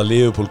þarna góða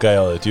Liverpool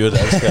gæja á þetta, ég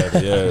elska þetta.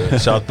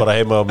 Ég satt bara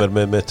heima á mér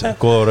með mitt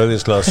góða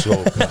rauðvínsglas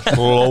og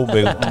hló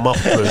mig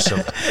máttlausan.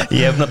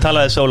 Ég hef að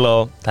tala þið sóla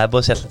og það er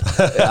búið sjálf.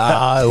 Já,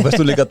 þú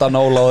veist þú líka að danna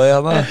Óla á þig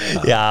hana.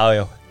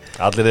 Já.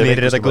 Mér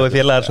er þetta góði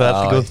félagar, svo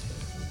allt er góð.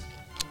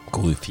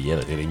 Góði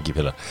félagar, þetta er engi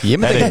félagar. Ég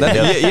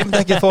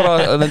myndi ekki þóra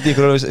að lendi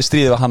ykkur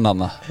stríði við hann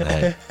hana.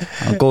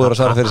 Hann er góður að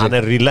svara fyrir sig. Hann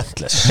er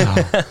relentless.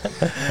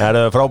 Það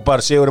er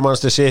frábær sigur í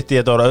Manchester City,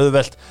 þetta var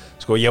auðvelt.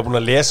 Sko, ég hef búin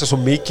að lesa svo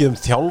mikið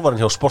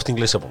þjálfarinn hjá Sporting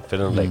Lissabon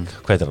fyrir hann leik.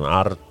 Hvað heitir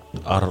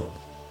hann?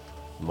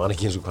 Man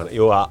ekki eins og hvað.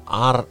 Jú,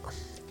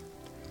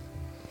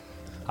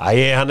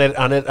 hann er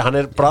Veit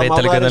alveg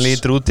bráðmálaðis hvernig hann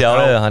lítur út í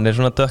áðið. Hann er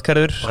svona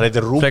dökkarður,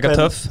 frekar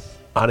töff.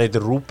 Hann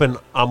heitir Ruben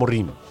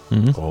Amorim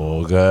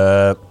og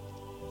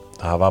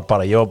það var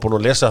bara, ég var búin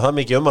að lesa það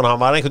mikið hann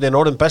var einhvern veginn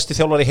orðin besti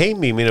þjálfari í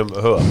heimi í mínum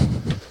huga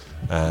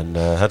en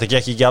þetta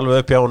gekk ekki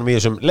alveg upp hjá honum í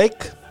þessum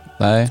leik.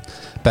 Nei,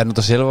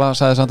 Bernardo Silva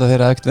sagði samt að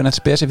þeir hafði ekkert vinna eitt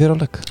spes í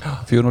fyrirhálfleik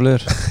 4-0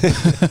 liður.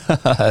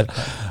 Það er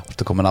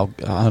komin á,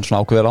 hann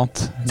svona ákveður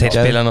langt. Þeir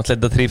spila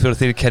náttúrulega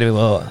 3-4-3 kerfi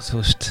og þú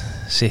veist,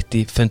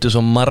 City fundu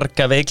svo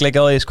marga veikleika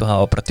á því, sko,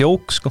 það var bara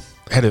djók, sko.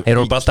 Þeir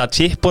voru bara alltaf að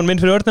chippa hún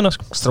minn fyrir örnina,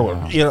 sko.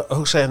 Strákar, ég er að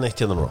hugsa hérna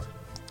eitt hérna núna.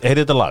 Er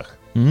þetta lag?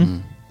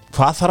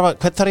 Hvern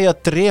þarf ég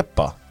að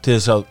drepa til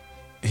þess að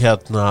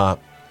hérna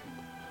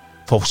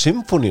fá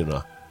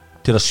symfóníuna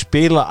til að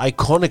spila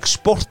iconic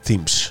sport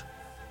themes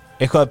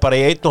eitthvað bara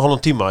í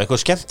 1,5 tíma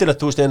eitthvað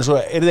skemmtilegt, þú veist, en svo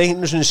er það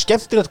einu svona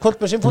skemmtilegt kvöld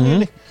með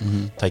symfóníunni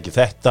tæki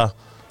þetta,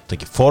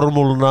 tæki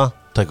formúluna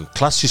tæki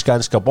klassíska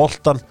enska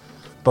boltan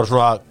bara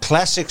svona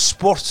classic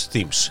sports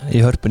themes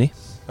Í hörpunni.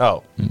 Já,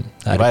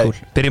 það er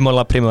cool. Byrjum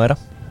á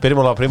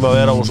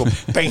primavera og svo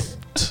beint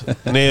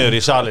niður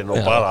í salin og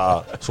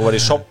bara svo var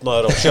ég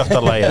sofnaður á 7.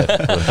 lagi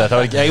þetta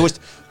var ekki, ég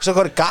veist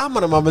hvað er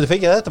gaman að maður myndi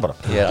fengið þetta bara.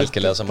 Ég er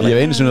algjörlega samanlega. Ég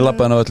hef einu sinni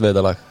labbaði hann á öllu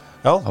þetta lag.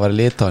 Já. Það var í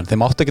Litáin,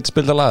 þeim áttu ekki að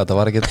spila lag, þetta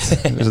var ekki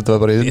þetta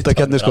var bara í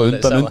undankeppni sko,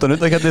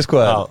 undankeppni sko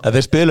en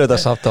þeir spiluðu þetta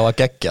samt á að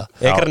gegja.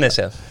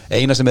 Ekranesja.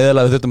 Eina sem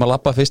eðlaði þurftum að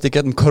labba fyrst í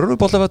getum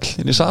körfuboltavöll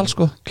inn í sal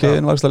sko,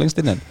 kliðin var ekki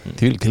lengst inn en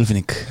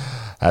tilfinning.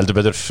 Heldur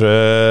betur,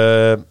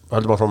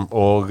 höldum áfram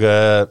og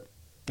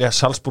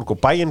Salzburg og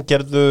Bayern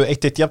gerðu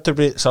 1-1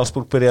 jafntefli.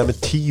 Salzburg byrjaði með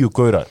 10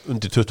 gaura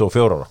undir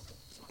 24 ára.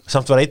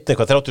 Samt var einn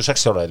eitthvað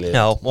 36 ára í liði.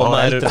 Já, og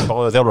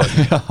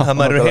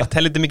maður hefur heyrt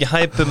heldur mikið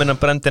hæpu með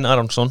Brendan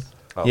Aronson.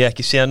 Ég hef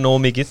ekki séð nógu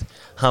mikið.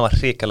 Hann var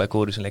hrikalega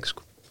góður í þessum leik,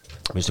 sko.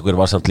 Minnstu hver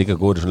var samt líka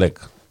góður í þessum leik?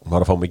 Hann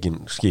var að fá mikið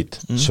skít.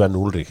 Sven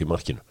Ulrik í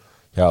markinu.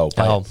 Já,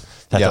 Bayern.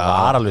 Þetta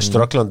var alveg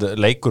strögglandi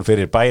leikur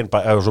fyrir Bayern.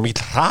 Svo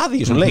mikið hraði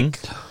í þessum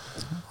leik.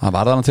 Það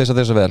var þannig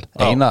þess að vel.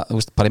 Eina, þú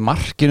veist, bara í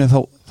markinu þá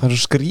það er svo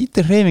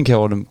skrítið hreyfing hjá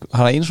honum.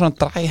 Hann er einu svona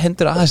dræ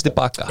hendur aðeins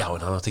tilbaka. Já,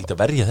 en hann átti ekki að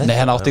verja þetta. Nei,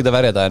 hann átti ekki að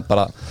verja þetta en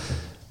bara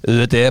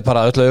þetta er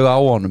bara öll auga á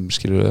honum,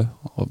 skilur við.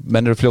 Og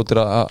menn eru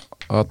fljótir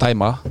að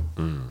dæma.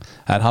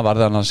 En hann var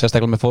þannig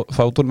sérstaklega með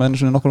fátur með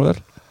hennu sinni nokkur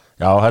vel.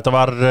 Já, þetta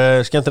var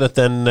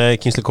skemmtilegt en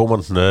Kingsley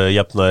Coman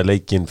jafnaði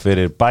leikinn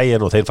fyrir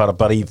Bayern og þeir fara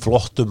bara í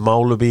flottum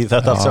málum í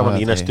þetta allt saman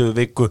í næstu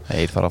viku.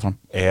 Þeir fara fram.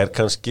 Er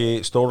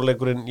kannski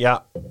stórleikurinn, já,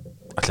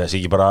 ætli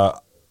þessi ekki bara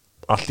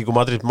Atlético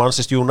Madrid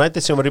Manchester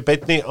United sem var í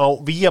beinni á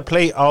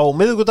Viaplay á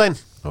miðvikudaginn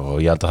og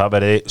ég held að það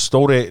verði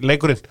stóri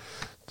leikurinn.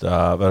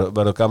 Það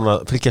verður gaman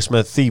að fylgjast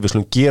með því. Við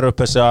slum gera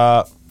upp þessa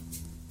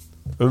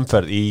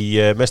umferð í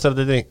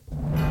meistaradeildinni.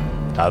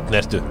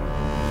 Þarna ertu.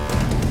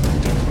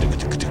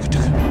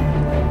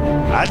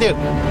 Adjö.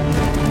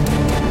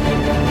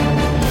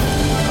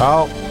 Já.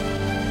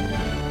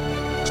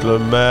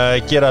 Slum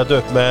gera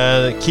þetta upp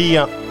með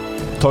Kia.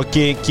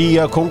 Tokki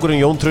Kia kongurinn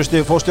Jón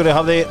Trausti fórstjóri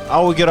hafði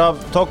áhyggjur af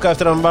Tokka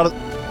eftir að hann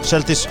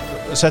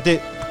setti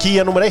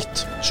Kia nummer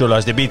 1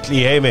 söluhæsti bíl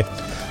í heimi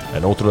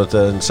en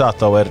ótrúlega en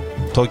satt á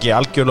Tokki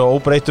algjörlega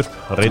óbreytur.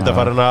 Hann reyndi að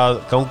fara að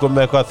ganga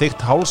með eitthvað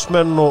þykkt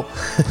hálsmenn og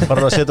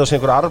fara að setja á sig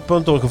einhver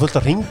arbönd og eitthvað fullt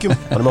af hringjum.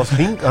 Hann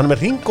er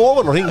með hring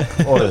ofan og hring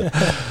orðið.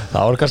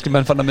 Það voru kannski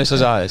menn fann að missa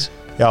sig aðeins.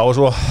 Já, og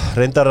svo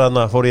reyndar hann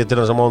fór ég til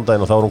hans á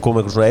mánudaginn og þá var hún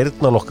komið einhver svona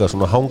eyrnalokka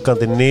svona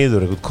hangandi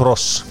niður, einhver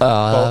kross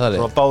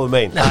svona báðum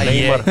megin.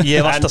 Ég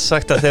hef alltaf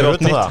sagt að þeir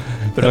eru nýtt.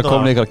 Fyrir að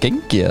koma eitthvað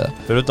gengi eða?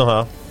 Fyrir utan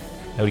það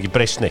hefur ekki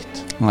breyst neitt.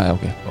 Nei,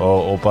 okay.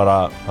 og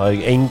bara það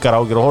er engar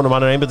ágjur á honum.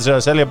 Hann er einbætt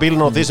að selja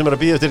bíluna og því sem er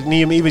að bíða eftir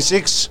nýjum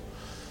EV6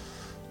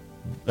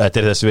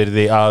 þetta er þess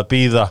virði að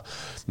bíða.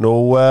 Nú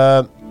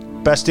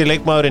besti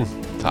leikmaðurinn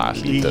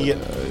það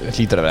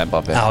hlýtur að vera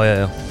Mbappé.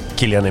 Já.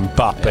 Kylian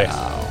Mbappé.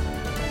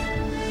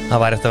 Það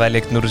var eftir að velja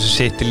eitt núr þessu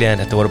City-lið en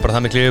þetta voru bara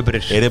það miklu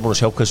öburir. Er þið búin að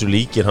sjá hversu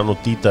líkir hann og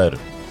Dita eru?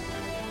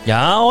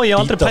 Já, ég hef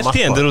aldrei pælt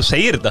í en þegar þú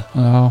segir þetta.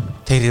 Já.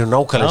 Þeir eru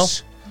nákvæmlega.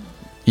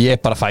 Ég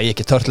bara fæ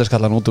ekki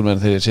Turtles-kallan út úr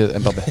mér þegar ég séð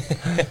Mbappé.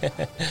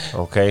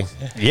 Ok,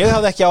 ég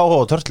hafði ekki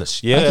áhuga á Turtles.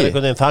 Ég er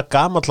einhvern veginn það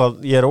gamall að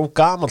ég er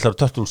ógamallar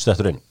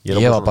Turtles-stetturinn. Ég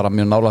var bara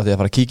mjög nálægt því að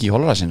fara að kíkja í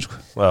holræsin sko.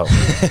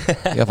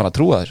 Ég var fann að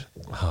trúa þér.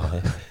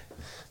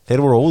 Þeir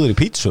voru óður í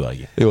pítsu það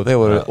ekki? Jú, þeir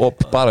voru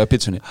bara í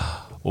pítsunni.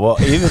 Og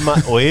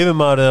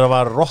yfirmaður þeirra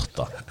var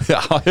rotta.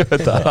 Já, ég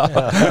veit það.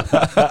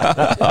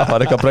 Það var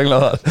eitthvað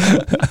brenglað þar.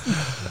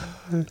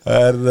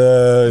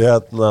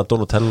 Hérna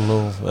Donatello.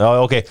 Já,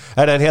 ok.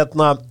 En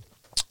hérna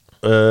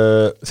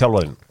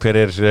þjálfarinn. Hver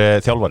er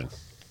þjálfarinn?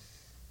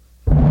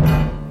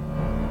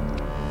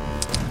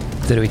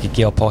 Þurfum við ekki að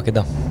gefa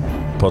pocketa.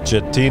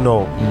 Pochettino.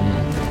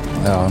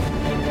 Já.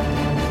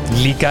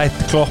 Líka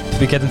eitt Klopp,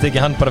 við getum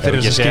tekið hann bara fyrir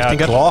þessar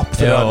skiptingar. Klopp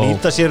fyrir að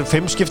nýta sér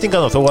 5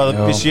 skiptingar þó að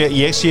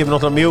ég sé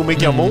náttúrulega mjög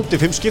mikið á móti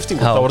 5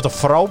 skiptingum, þá var þetta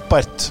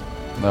frábært.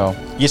 Já.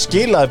 Ég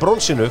skilaði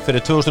bronsinu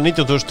fyrir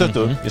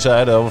 2019-2020. Ég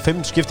sagði það var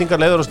 5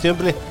 skiptingar leiður á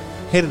stíðanbili.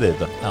 Heyrði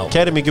þetta.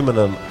 Kæri mikið um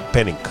þennan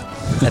penning.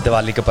 Þetta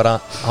var líka bara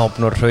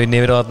hápnur hraun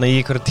yfir á þarna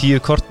í ykkur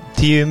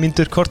 10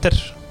 mínútur korter.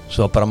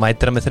 Svo bara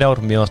mætir hann með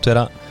 3. Mjög átt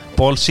vera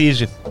balls í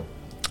þessu.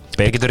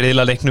 Það getur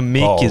reyðilega leiknum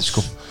mikið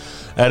sko.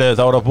 Þá er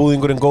það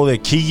búðingurinn góði,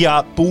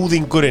 Kia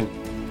búðingurinn.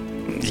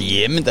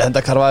 Ég myndi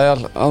henda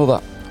Carvajal á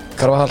það.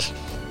 Carvajal.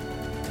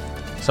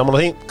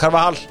 Sammála því,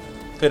 Carvajal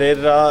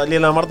fyrir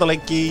lélega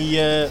varnarleik í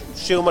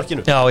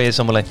sigurmarkinu. Já, ég er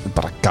sammála.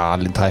 Bara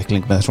galin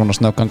tækling með svona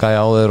snöggan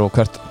gæja á þér og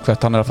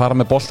hvert hann er að fara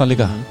með boltan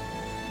líka.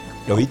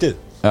 Já, hítið.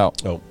 Já,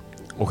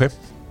 ok.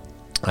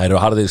 Það eru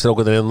harðir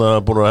strákundir hérna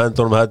búin að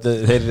henda honum.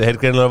 Þeir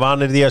greinilega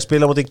vanir því að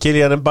spila mútið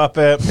Kylian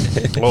Mbappe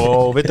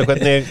og vita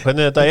hvernig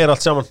þetta er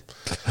allt saman.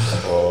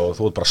 Og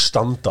þú ert bara að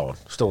standa á hann.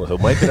 Strákundir, þú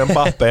mætir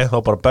Mbappe, þá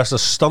bara best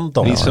að standa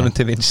á hann. Vísunum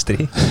til vinstri.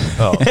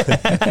 Já.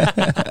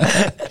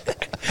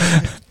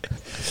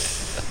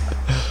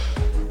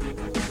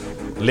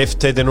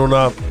 Lift heitir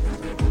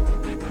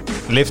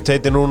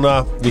núna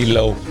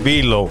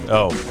Vilo,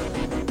 já.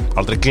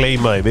 Aldrei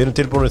gleyma því, við erum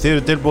tilbúinir, þið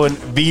eru tilbúin.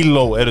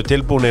 Vilo eru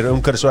tilbúinir,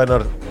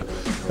 umhverfisvænar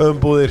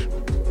umbúðir.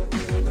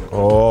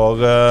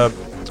 Og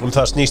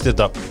það snýst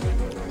þetta.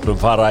 Við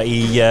fara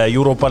í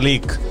Europa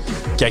League.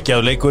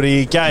 Geggjaður leikur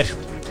í gær,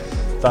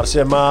 þar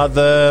sem að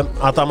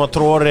Adama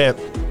Traoré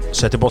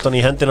setti boltan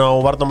í hendina á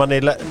varnarmanni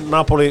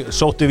Napoli,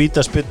 sótti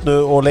vítaspyrnu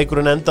og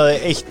leikurinn endaði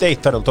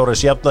 1-1. Ferran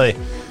Torres jafnaði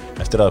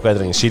eftir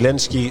að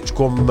Zilenski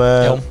kom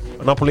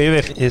Napoli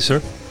yfir. Yes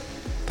sir.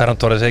 Ferran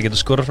Torres getur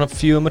skorað svona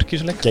 4 mörk í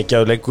þessu leik.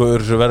 Geggjaður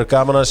leikur, verður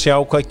gaman að sjá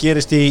hvað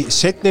gerist í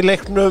seinni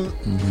leiknum.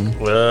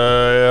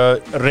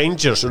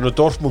 Rangers unnu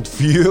Dortmund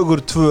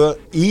 4-2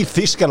 í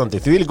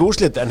Þýskalandi. Því líka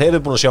úrslit, en þeir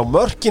eru búin að sjá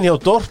mörkin hjá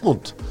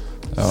Dortmund.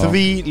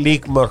 Því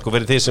lík mörk, og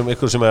fyrir því sem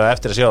ykkur sem er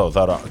eftir að sjá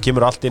það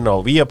kemur allt inn á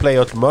Viaplay,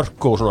 öll mörk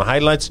og svona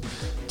highlights.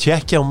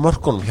 Tjekkja á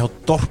mörkunum hjá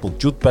Dortmund,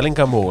 Jude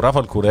Bellingham og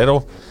Rafael Guerreiro.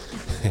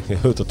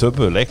 Þetta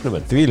töpuðu leiknum,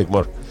 en því lík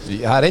mörk.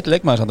 Það er einn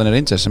leikmaður samt hann í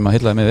Rangers sem að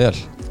hyllaði mig vel.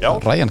 Já.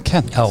 Ryan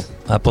Kent. Já,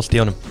 það er bolti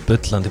í honum,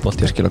 bullandi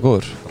bolti. Virkilega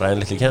góður.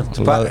 Ryan litli Kent.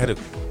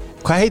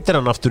 Hvað heitir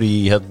hann aftur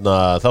í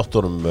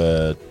þáttunum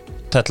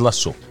Ted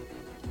Lasso?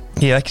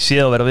 Ég hef ekki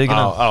séð að vera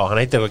viðkynna.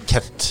 Hann heitir eitthvað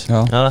Kent. Já.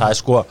 Það er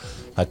sko,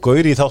 það er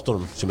gaur í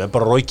þáttunum sem er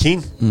bara Roy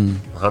Keane.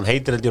 Hann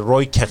heitir heldur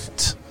Roy Kent.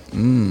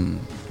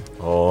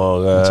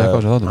 Og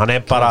hann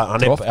er bara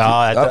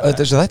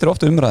þetta er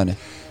ofta umræðinni.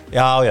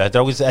 Já, þetta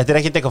er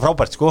ekkert eitthvað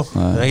frábært sko.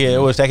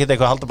 Ekkert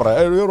eitthvað að halda bara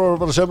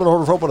sem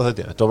er frábært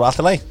þetta var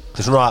alltaf læg.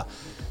 Þetta er svona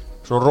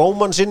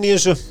rómans inn í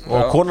þessu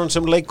og konan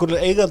sem leikur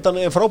eigandan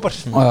er frábær.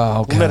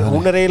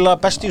 Hún er eiginlega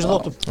best í þessu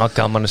þáttum.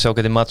 Gaman að sjá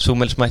hvernig Mats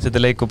Hummels mætti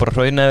þetta leik og bara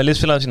hraunaði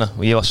liðsfélaga sína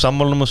og ég var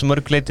sammálum á þessu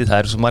mörgleiti. Það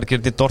eru svo margir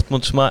í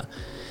Dortmund sem að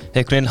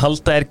einhvern veginn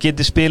halda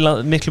geti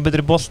spilað miklu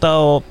betri bolta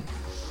og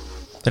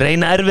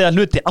reyna erfiða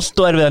hluti, allt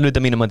og erfiða hluti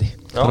að mínum að því.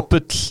 Bara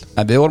bull.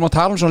 En við vorum að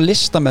tala svona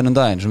listamennum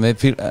daginn sem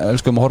við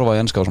elskum að horfa á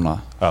í enska og svona.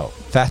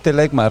 Þetta er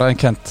leikmaður,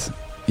 Ryan Kent.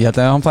 Ég held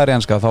að ef hann færi í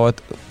enska þá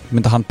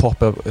myndi hann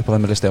poppa upp á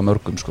þeim listi á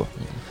mörgum sko.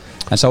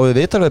 En sáðu þið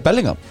viðtal við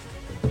Bellingham?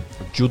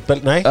 Jude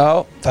Bellingham, nei.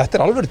 Já, þetta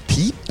er alveg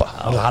típa.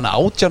 Hann er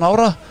 18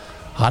 ára.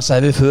 Hann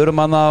sagði við förum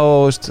hana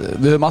og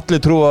við höfum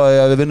allir trú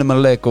að við vinnum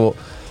hann leik og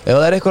ef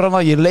það er eitthvað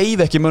annað, ég leið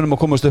ekki mönnum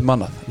að komast upp með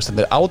annað. Það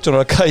er 18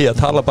 ára gæi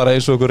að tala bara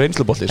eins og einhver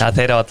reynslubolti. Já,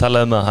 þeir hafa að tala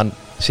að hann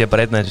sé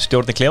bara einn af þessi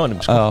stjórn í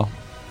klefanum sko.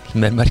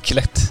 Sem er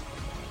merkilegt.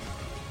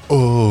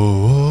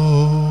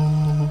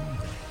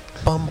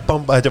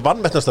 Þetta er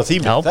vannmettnasta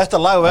þými. Þetta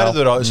lag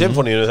verður á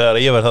symfóníinu þegar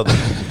ég verð þarna.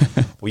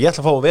 Og ég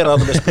ætla að fá að vera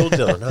þarna með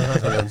spjótið.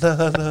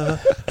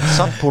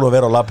 Samt búin að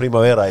vera á La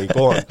Primavera í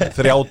góðan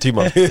 3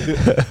 tíma.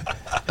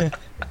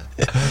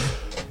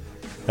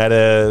 Það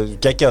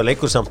geggjaður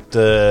leikur samt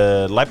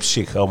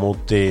Leipzig á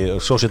móti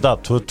Sociedad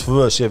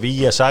 2-2,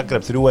 Sevilla,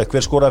 Zagreb 3-1.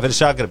 Hver skoraði fyrir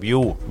Zagreb?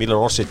 Jú,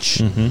 Milan Orsic.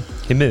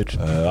 Himmiður.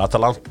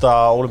 Atalanta,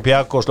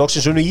 Olympiakos,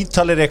 loksins unnu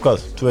Ítalir eitthvað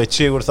 2-1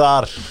 sigur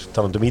þar.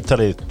 Talandum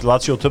Ítalið,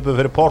 Lazio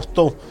töpuðu fyrir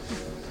Porto.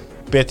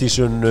 Betis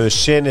unnu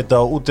Zenit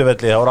á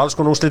útivelli. Það voru alls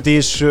konar úrslit í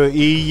þessu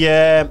í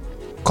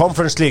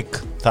Conference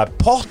League. Það er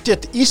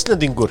pottþétt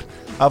Íslendingur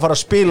að fara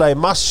að spila í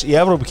mass í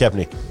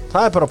Evrópukeppni.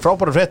 Það er bara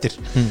frábærar fréttir.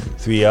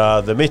 Því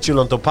að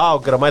Midtjylland og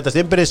PAOK er að mætast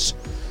innbyrðis.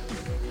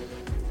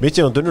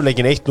 Midtjylland unnu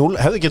leikinn 1-0,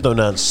 hefði getað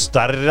unnið hann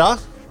stærra.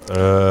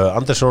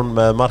 Andersson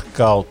með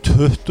marka á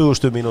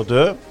 20.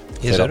 mínútu.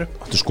 Þeir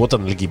áttu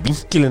skotan líka í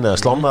vinkilin eða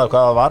slánaði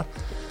hvað það var.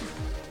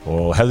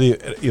 Og hefði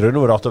í raun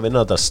og veru átt að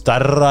vinna þetta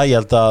stærra.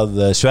 Ég held að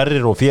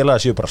Sverrir og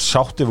félagar séu bara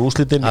sátti við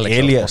úrslitin.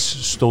 Elias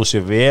stóð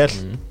sér vel.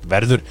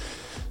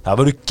 Það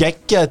verður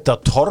geggjað þetta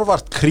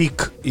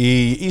torvartkrík í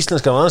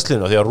íslenska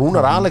landsliðinu því að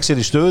Rúnar Alex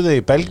er í stöðu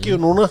í Belgíu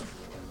núna.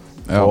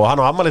 Og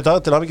hann á afmæli í dag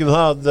til hamingju með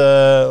það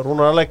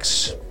Rúnar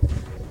Alex.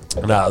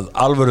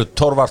 Alvöru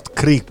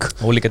torvartkrík.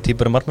 Og líka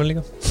típur af markmann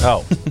líka. Já,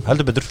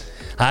 heldur betur.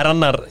 Það er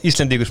annar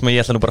Íslendingur sem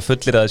ég ætla nú bara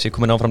fullir að þessi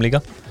komin áfram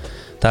líka.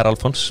 Það er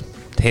Alfons.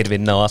 Þeir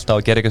vinna og alltaf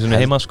að gera eitthvað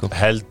svona heima sko.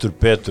 Heldur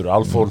betur.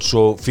 Alfons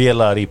og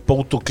félagar í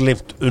Bót og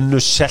Glimt unnu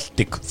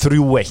Celtic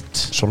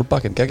 3-1.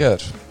 Solbakken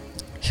geggjaður.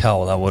 Já,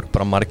 það voru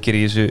bara margir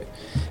í þessu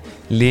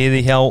liði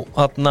hjá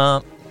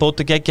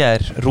Bótu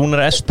geggjaðir.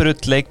 Rúnar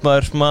Esperud,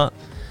 leikmaður sem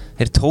að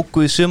þeir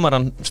tóku í sumar,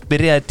 hann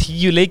byrjaði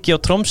 10 leiki á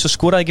Troms og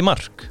skoraði ekki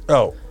mark.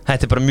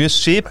 Þetta er bara mjög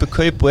svipu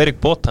kaup og Erik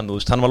Botan,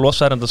 hann var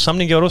losaður enda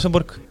samningi á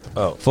Rosenborg,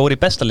 fór í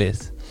besta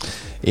liðið.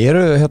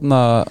 Eru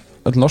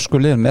öll norsku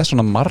liðin með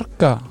svona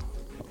marga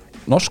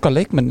norska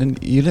leikmenn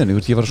í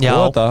liðinu, ég var að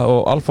skoða þetta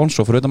og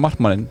Alfonso fyrir utan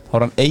markmanninn, þá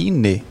hann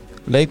eini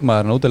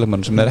leikmaðurinn og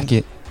útileikmaðurinn sem ekki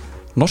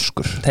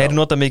norskur. Þeir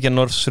nota mikið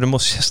norsurum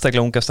og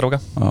sérstaklega unga stráka.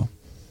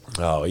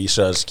 Já,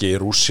 ísraelski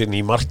rússinn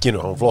í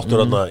markinu, hann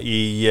flottur hann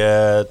í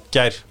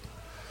gær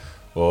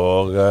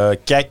og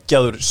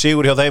geggjaður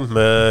sigur hjá þeim.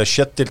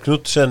 Kjetil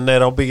Knudsen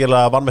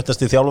ábyggilega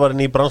vanmettasti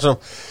þjálfarinn í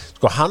bransanum.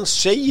 Sko, hann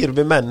segir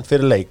við menn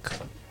fyrir leik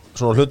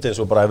svona hluti eins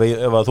og bara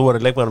ef að þú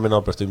er leikmæður minn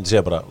ábreyst, ég myndi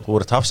segja bara, þú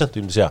er tafsend,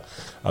 ég myndi segja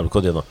alveg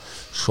hvað ég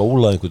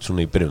sólaði einhvern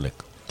svona í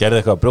byrjunleik,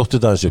 gerði eitthvað, brjóttu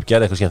þetta aðeins upp,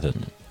 gerði eitthvað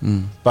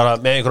skemmtilegt bara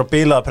með einhverja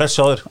bílaða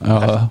pressa á þér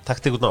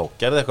takt eitthvað ná,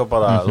 gerði eitthvað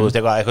bara þú veist,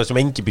 eitthvað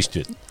sem engi býst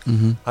við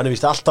hann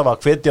víst alltaf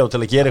að hvetja á til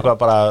að gera eitthvað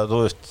bara, þú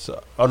veist,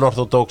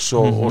 unorthodox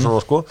og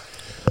svona sko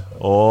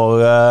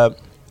og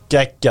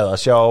geggjað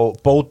að sjá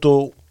Bótó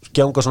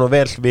ganga svona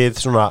vel við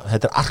svona,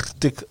 þetta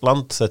Arctic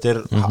land, þetta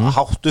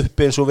hátt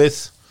uppi eins og við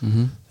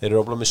þeir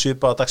eru með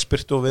svipaða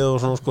dagspyrtu og við og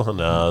svona sko,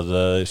 þannig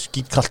að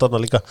skítkalt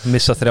þarna líka.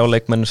 Missa 3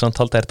 leikmenn samt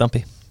halda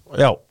dampi.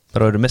 Já,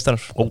 bara eru mistarar.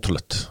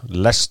 Ótrúlegt.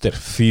 Leicester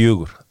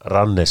 4,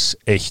 Rannes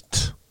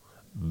 1.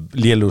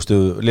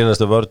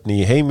 Lélegastu vörn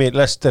í heimi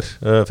Leicester,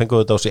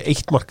 fenguðu þetta á sig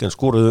 1 mark en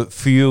skoruðu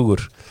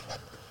 4.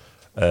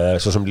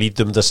 Svo sem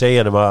lítum þetta að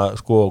segja nema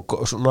sko,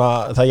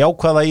 svona, það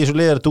jákvæða í þessu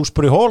lið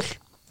Dewsbury Hall.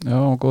 Já,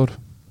 góður.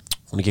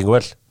 Hún gengur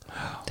vel.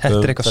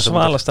 Þetta eitthvað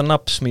svalasta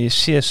nafn sem ég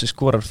sé þessu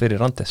skorar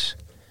fyrir Rannes.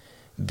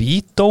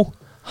 Vito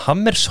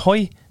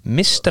Hammershøi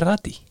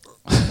Mistrati.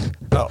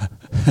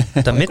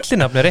 Þetta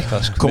millinafn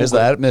eitthvað sko.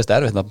 Mér er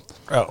erfitt nafn.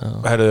 Já,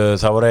 herru,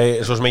 það voru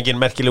svo sem engin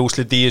merkileg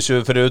úrslit í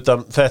þessu fyrir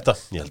utan þetta.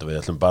 Ég held að við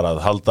ætlum bara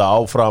að halda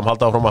áfram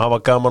að hafa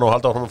gaman og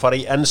halda áfram að fara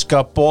í enska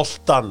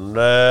boltan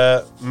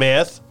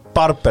með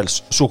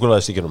Barbells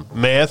súkkulaðistíkinum,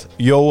 með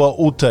Jóa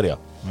Útherja,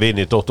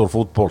 vini Dr.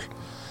 Fútból.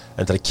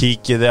 En það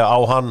kíkið á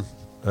hann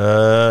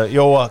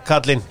Jóa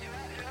Kallinn,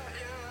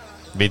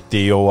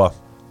 viti Jóa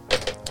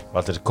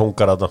allir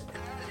kongar að það.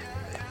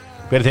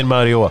 Hver þinn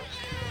maður Jóa?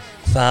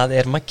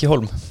 Það Maggi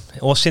Holm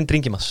og Sindri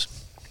Ingimas.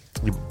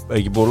 Er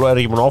ekki búin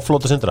að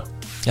offlóta Sindra?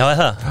 Já,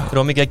 það. Þeir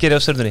eru mikið að gera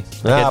á stjörnunni.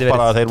 Já,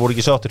 bara þeir voru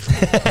ekki sáttir.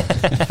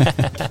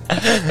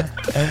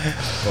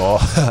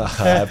 Og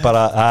það er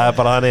bara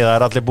þannig,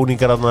 það allir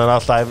búningar,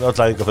 það öll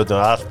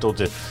æfingafötum, allt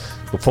úti.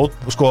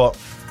 Sko,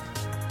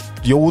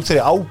 Jóa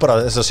þeir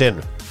ábara þessa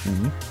senu.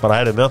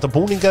 Bara með þetta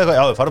búninga eitthvað,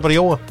 já, það fara bara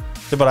Jóa.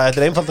 Þetta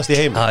er einfaldast í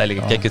heim. Það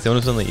líka geggjur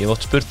þjónustunni. Ég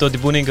ótt spurt út í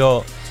búninga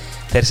og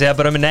þeir segja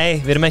bara nei,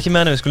 við erum ekki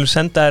með hann, við skulum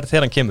senda þér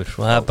þegar hann kemur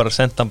og það bara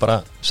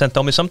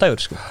senda á mig samdægur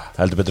sko.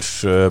 Heldur betur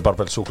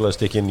Barbells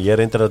súkkulaðistikkin. Ég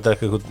reyndar að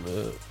drekka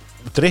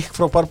eitthvað drikk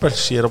frá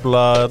Barbells, ég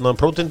að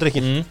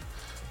próteindrykkin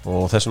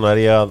og þess vegna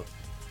ég að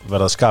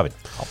verða skafinn.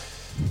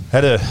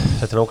 Herðu,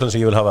 þetta nákvæmlega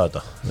sem ég vil hafa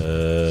þetta.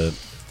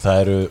 Það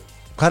eru,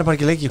 hvað bara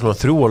ekki leiki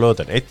klukkan 3 á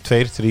laugardaginn? 1,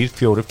 2, 3,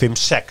 4, 5,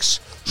 6.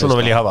 Svona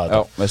vil ég hafa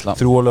þetta.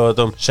 3 á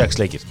laugardaginn, 6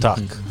 leikir.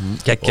 Takk.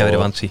 Geggja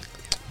verið vant því.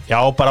 Já,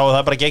 það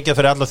er bara geggjað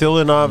fyrir alla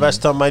þjóðina.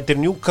 West Ham mætir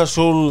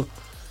Newcastle.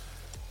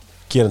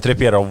 Kieran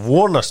Trippier á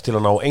vonast til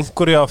að ná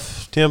einhverju af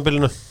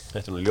tímabilinu.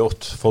 Þetta er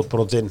ljótt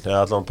fótbrotinn eða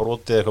allavega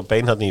brotið eitthvað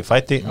bein hann í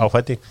fæti, á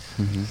fæti.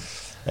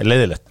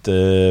 Leiðilegt.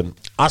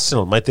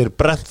 Arsenal mætir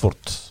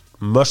Brentford,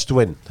 must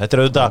win. Þetta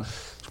er auðvitað,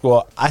 sko,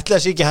 ætlaði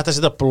þessi ekki hægt að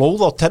setja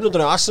blóð á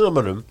tennundunni af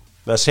Arsenalmönnum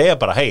með að segja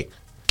bara, hei,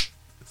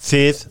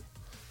 þið,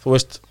 þú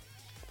veist,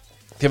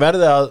 þið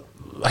verðið að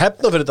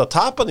hefna fyrir þetta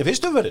tapan í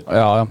fyrstu umferðin.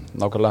 Já,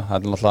 nákvæmlega. Það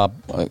er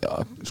náttúrulega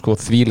sko,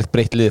 þvílíkt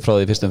breytt liði frá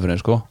því í fyrstu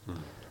umferðin sko.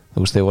 Þú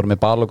veist, þeir voru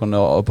með Balogun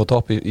upp á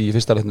topp í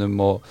fyrsta leiknum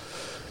og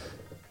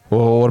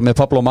voru með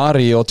Pablo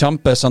Mari og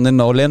Chambers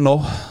inn á Leno.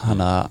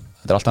 Þannig að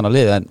þetta er allt annað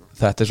lið en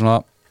þetta er svona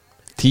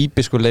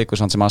típiskur leikur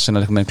sem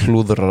Arsenal með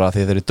klúðurara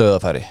því þeir eru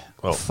döðafæri.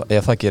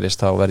 Ef það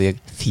gerist þá verð ég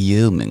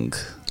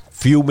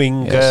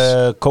fuming,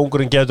 yes.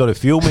 Kóngurinn getur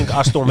fuming.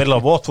 Aston Villa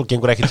Watford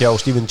gengur ekki hjá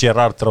Steven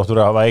Gerrard þráttur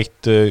að hafa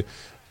eitt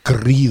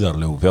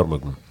gríðarlegu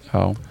fjármögnum.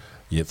 Já.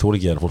 Ég þori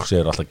ekki að fólk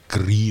segir alltaf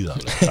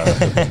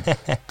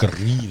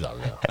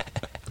gríðarlega.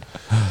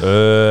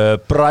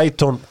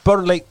 Brighton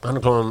Burnley, hann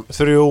er klokkan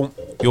 3.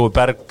 Jói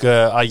Berg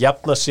að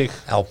jafna sig.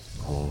 Já.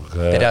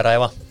 Byrja að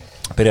ræfa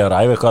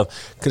eitthvað.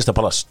 Crystal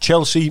Palace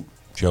Chelsea.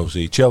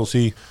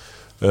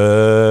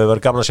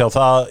 Verður gaman að sjá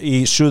það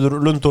í Suður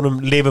Lundunum,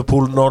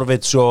 Liverpool,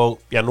 Norwich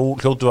og já, nú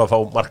hljótu við að fá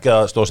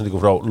markaða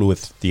stóðsendingu frá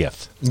Louis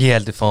Díaz. Ég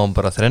held við fáum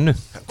bara 3.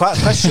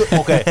 Hversu,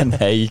 ok.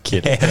 Nei,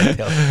 kynni.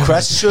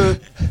 Hversu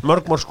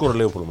mörg skora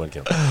Liverpool um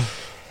helgina?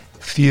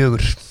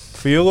 4.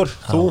 4,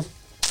 þú?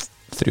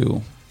 3.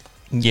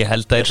 Ég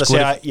held að ég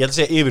held að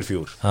segja yfir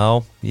 4. Já,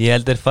 ég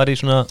held að fara í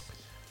svona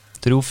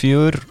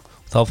 3-4,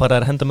 þá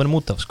fara að henda mér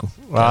út af sko.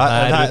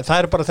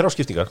 Það eru bara 3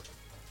 skiptingar.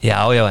 Já,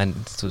 en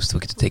þú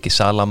getur tekið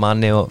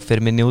Salamanni og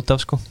fyrir minni út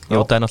af sko.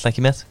 Jota er náttúrulega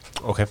ekki með.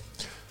 Ok,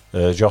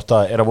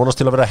 Jota er að vonast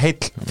til að vera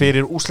heill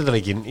fyrir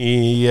úrslitaleikin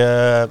í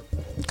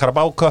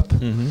Carabao Cup.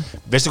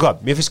 Veistu hvað,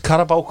 mér finnst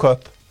Carabao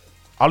Cup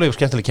alveg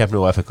skemmtileg keppni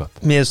og FA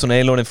Cup. Mér finnst svona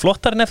eiginlega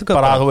flottar en FA Cup.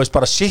 Bara, þú veist,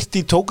 bara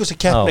City tók þessi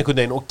keppni einhvern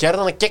veginn og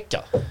gerði hann að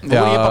gegja.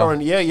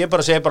 Ég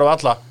bara segi bara við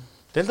alla,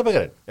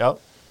 deildabækarinn, já.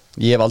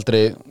 Ég hef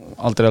aldrei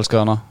elskað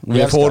hana. Ég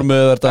Við elska- fórum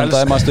með þetta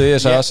elska- dæmastu í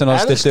þess að Ég Arsenal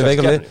elska stilti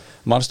veikali. skemmi.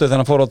 Manstu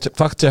þegar hann fór að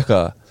fact-checka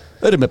það.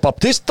 Þeir eru með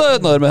Baptista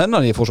þarna, þeir eru með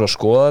hennan. Ég fór svo að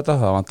skoða þetta.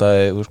 Það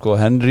vantaði, sko,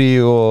 Henry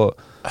og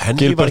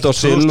Henry var Gilbert ekki og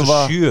Silva.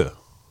 2007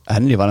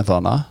 Henry var ennþá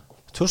hana.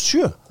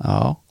 2007?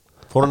 Já.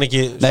 Fór hann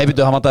ekki Nei,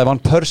 býtu, hann vantaði Van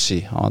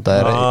Persie. Hann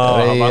vantaði hann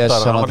Reyes, vantaði- hann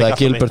hann var vantaði líka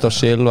Gilbert alltaf og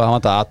Silva, hann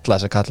vantaði alla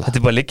þessa kalla. Þetta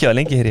er bara liggjað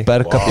lengi hér í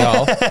Bergkamp, já.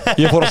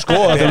 Ég fór að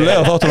skoða þetta leið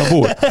og þáttur hann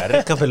búið.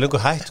 Bergkamp er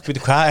lengur hætt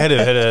Hvað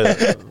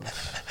er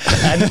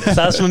En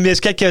það sem er mér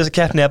skeggja við þessa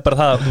keppni er bara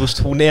það, þú veist,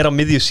 hún er á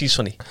miðju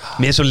sísoni.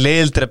 Mér er svo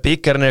leiðildur að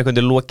byggarinn er eitthvað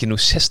undir lokinu,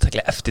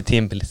 sérstaklega eftir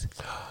tímabilið.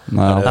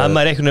 Það er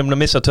maður einhvern veginn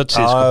að missa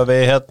touchið, sko.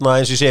 Við eins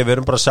og ég segi, við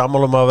erum bara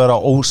sammála að vera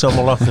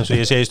ósammála, eins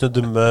og ég segi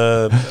stundum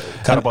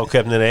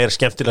Carabao-keppnin er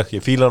skemmtileg,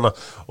 ég fíla hana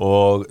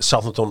og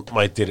Southampton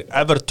mætir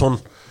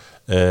Everton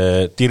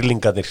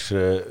dýrlingarnir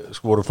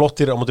voru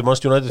flottir á móti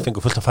Manchester United,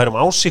 fengur fullt að færum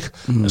á sig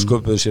en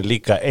sköpuðu sér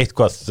líka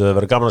eitthvað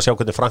verður gaman að sjá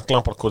hvernig Frank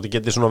Lampard hvort þið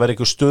getið svona verið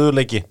eitthvað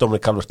stöðuleiki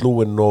Dominic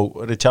Calvert-Lewin og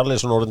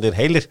Richarlison orðinir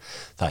heilir,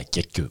 það er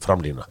geggjuð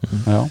framlína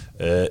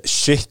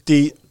City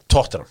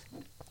Tottenham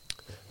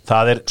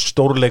það er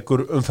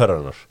stórleikur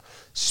umferðarinnar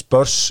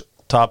Spurs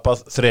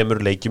tapað 3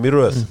 leikjum í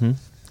röð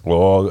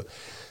og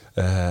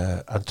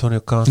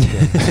Antonio Conte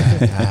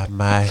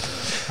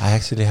I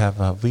actually have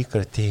a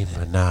weaker team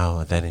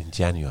now than in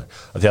January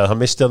því að það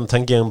misti hann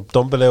tengið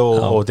Dombele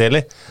og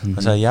Dele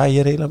hann sagði já ég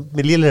er eiginlega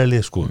með lélega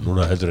lið sko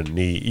núna heldur en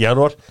í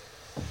janúar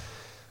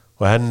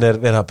og henn er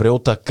verið að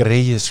brjóta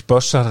greið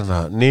Spursar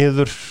hana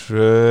niður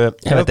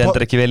Ég veit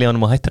endur ekki vel í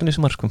honum og hættar hann í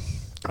sumar, sko.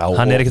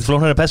 Hann er ekkert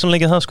flóknari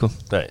persónuleiki en það, sko.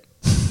 Nei.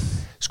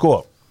 Sko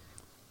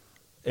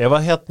ef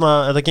að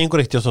þetta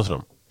gengur eitt í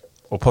Tottenham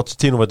og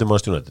Pochettino veitir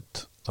Manchester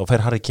United þá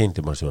fer Harry Kane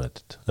til Manchester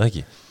United, eða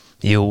ekki?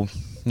 Jú,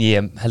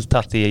 ég held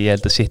það því ég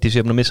held að City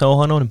séu að missa á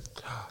hann honum.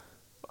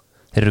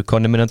 Þeir eru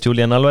konið minna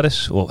Julian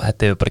Alvarez og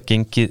þetta hefur bara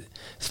gengið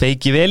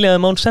feiki vel í að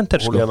Mount Center,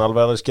 sko. Julian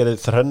Alvarez gerði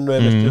þrennu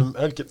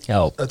helgin. Já.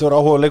 Þetta var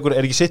áhuga leikur,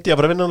 er ekki City að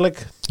fara að vinna hann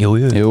leik? Jú,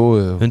 Jú.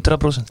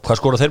 100%. Hvað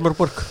skora þeir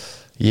mörg?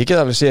 Ég get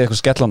alveg séð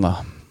eitthvað skellana.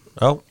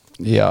 Já.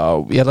 Já,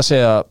 ég ætla að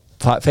segja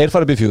þeir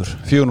fara upp í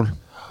 4-0.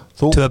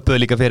 Töpuðu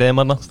líka fyrir þeim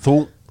manna. Þú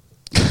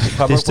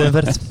Fyrstu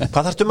umferð.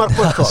 Hvað þarftu mörg?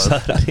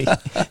 Sorry.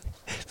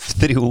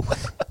 3.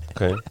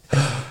 Ok.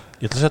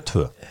 Ég ætla að segja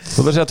 2.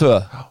 Þú verður að segja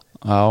 2?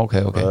 Já, ok.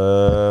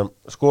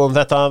 Skoðum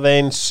þetta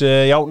aðeins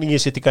já,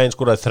 nýji City gæinn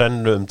skoraði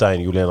þrennu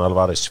daginn Julian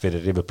Alvarez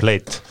fyrir River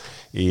Plate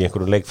í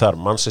einhverjum leik þar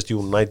Manchester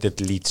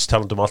United Leeds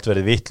talandum allt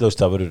verið vitlaust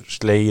það verður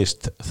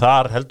slegist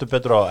þar heldur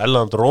betur á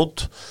Elland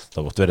Road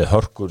það vart verið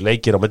hörkur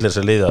leikir á milli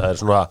þess að liða það er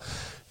svona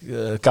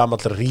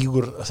gamall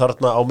rígur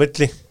þarna á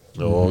milli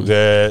og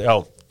já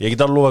ég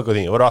get alveg lofa eitthvað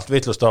því, það voru allt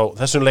vitlaust á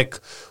þessum leik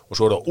og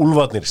svo eru það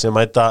Úlfarnir sem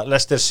mæta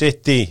Leicester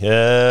City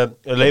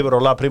Leifur á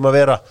La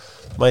Primavera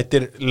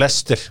mætir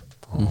Leicester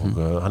og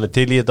hann er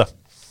til í þetta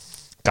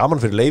gaman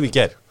fyrir Leif í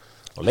gær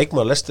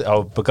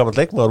og gaman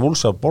leikmaður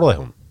Wolves að borða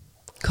hjá hann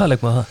Hvað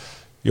leik maður það?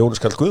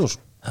 Jónas Karl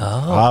Guðjónsson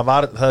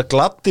það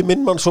gladdi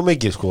minn mann svo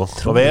mikið sko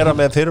að vera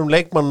með fyrrum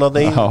leikmann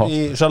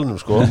í salnum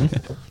sko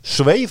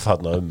sveif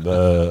hann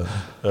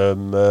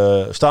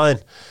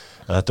staðinn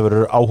þetta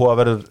verður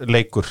áhugaverður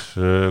leikur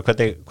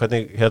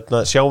hvernig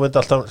sjáum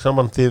við alltaf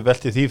saman því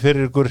velti því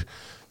fyrir ykkur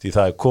því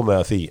það er komið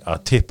að því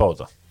að tippa á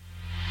þetta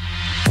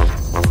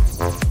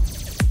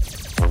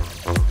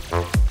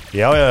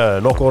já,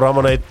 nokkuð og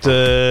Ramaneit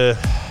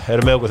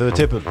eru með okkur þegar við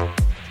tippum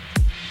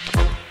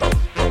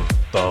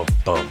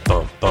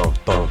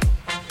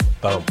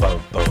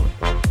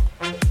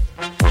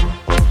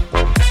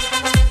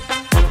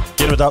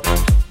gerum þetta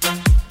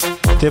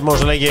tippum á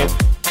þessu leiki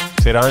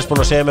þeir aðeins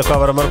búin að segja mig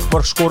hvað var að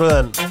mörg skoruð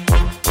en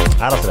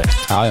það er alltaf reitt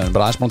Já,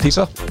 bara aðeins búin að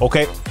tísa ok,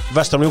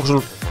 Vestam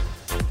Newcastle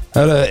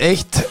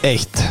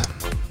 1-1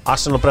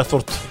 Arsenal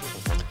Brentford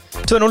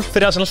 2-0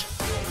 fyrir Arsenal.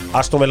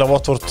 Aston Villa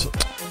Watford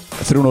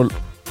 3-0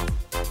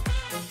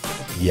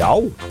 já,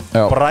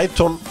 Já.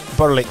 Brighton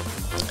Burnley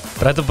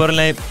Brighton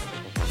Burnley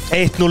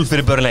 1-0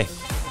 fyrir Burnley.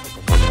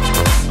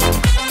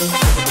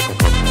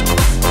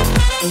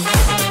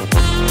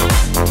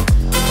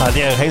 það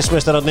er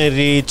heimsmeistararnir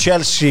í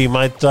Chelsea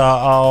mæta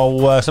á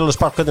Selhurst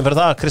Park hvernig fyrir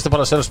það, Crystal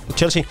Palace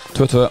Chelsea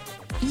 2-2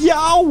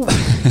 já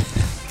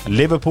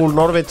Liverpool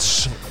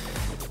Norwich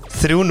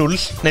 3-0,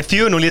 nei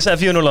 4-0, ég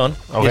sagði 4-0 á hann.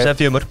 Ok. Ég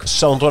sagði 4 mörg.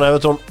 Southampton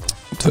Everton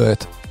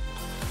 2-1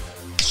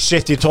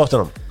 City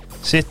Tottenham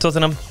Sitt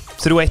Tottenham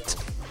 3-1.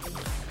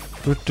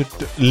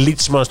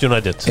 Leeds Manchester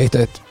United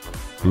 1-1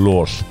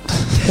 LOL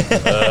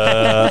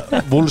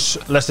Wolves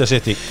Leicester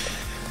City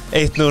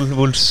 1-0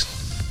 Wolves.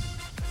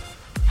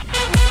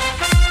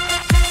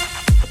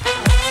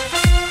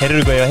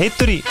 Heyrðu hvað ég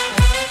heitur í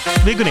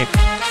vikunni?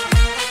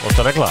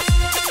 Vorstu að regla?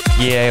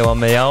 Ég var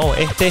með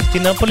 1-1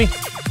 í Napoli.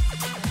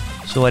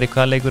 Svo var ég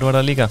hvað leikur var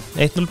það líka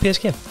 1-0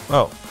 PSG.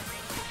 Já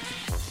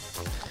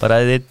Bara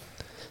að þið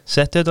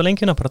settu þetta á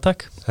lengjuna, bara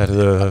takk.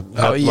 Herðu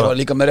Já, ég var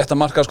líka með rétt að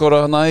marka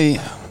skora hana í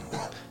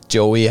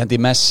Joey hendi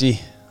Messi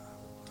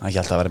hann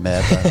held að vera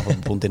með þetta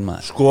búndinn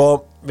maður Sko,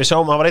 við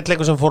sáum að það var eitt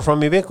leikur sem fór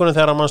fram í vikunni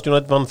þegar að Manchester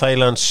United vann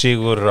þægilegan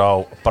sigur á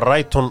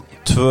Brighton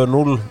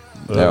 2-0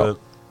 Já.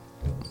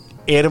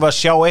 erum við að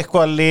sjá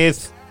eitthvað lið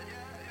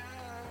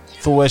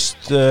þú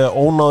veist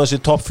ónáð þessi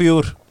top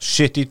 4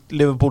 City,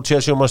 Liverpool,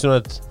 Chelsea og Manchester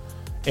United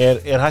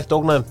er hægt að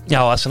ógna þeim?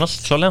 Já, Arsenal,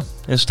 klálega,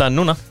 eins og staðan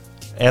núna.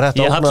 Er hægt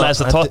að Ég ógna? hallaði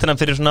þess að Tottenham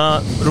fyrir svona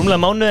rúmlega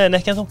mánuði en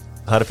ekki ennþá.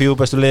 Það eru 4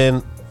 bestu liðin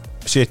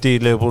City,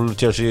 Liverpool,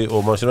 Chelsea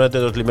og Manchester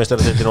United og allir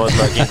meistaradeildin og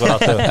alltaf gengur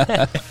alltaf.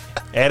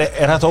 Er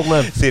hægt að ógna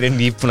þeim? Þeir eru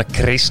nýbúin að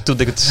kreist út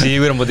eitthvað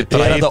sigur á móti Er þetta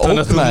Brighton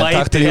og þú ógnaði?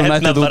 Taktu mætir United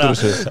hérna út úr bara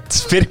þessu.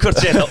 spyr hvort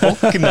sé þetta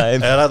ógna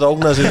þeim. Er hægt að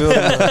ógna þessi 4?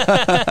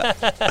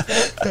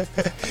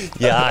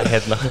 Já,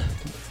 hérna.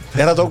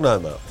 Er hægt að ógna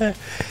þeim?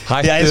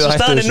 Já, eins og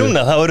staðan er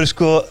núna, það voru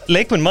sko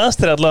leikmenn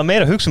maður allavega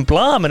meira að hugsa um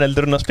blaðamenn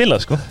heldur en að spila,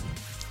 sko.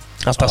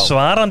 Alltaf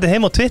svarandi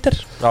heim á Twitter.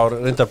 Já,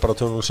 reyndar bara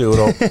 2-0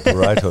 sigur á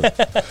Brighton.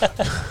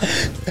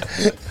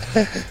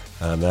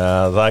 Þannig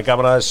að það er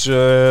gaman að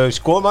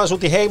skoðum aðeins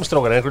út í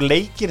heimstrókar. Er einhver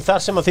leikir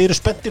þar sem að þið eru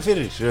spenntir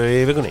fyrir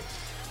í vikunni?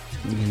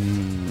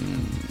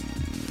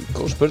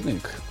 Góð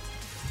spurning.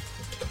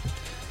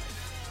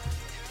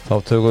 Þá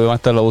tökum við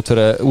væntanlega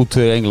út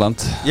fyrir England.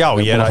 Já,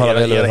 ég er búin að fara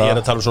vel yfir að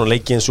það. tala um svona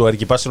leiki eins og er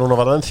ekki Barcelona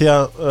Valencia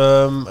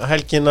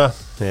helgina.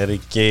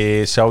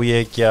 Sá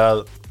ég ekki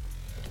að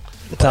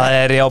Það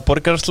er já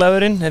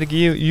borgarslagurinn, er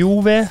ekki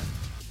Juve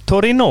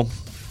Torino.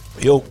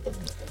 Jú,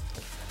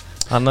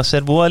 Annars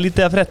er búið að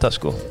lítið að frétta,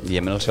 sko.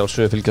 Ég meina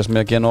sjálfsögur fylgjast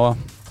með Genoa.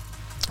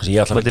 sem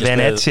ég ætla að Móti fylgjast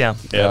með Venezia.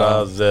 er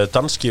að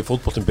danski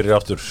fótboltinn byrjar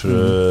aftur.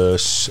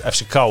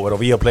 FCK er á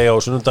Viaplay á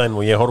sunnudaginn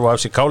og ég horfa á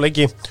FCK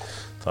leiki.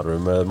 Þar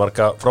erum við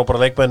marga frábæra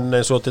leikmenn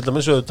eins og til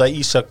dæmis auðvitað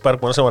Ísak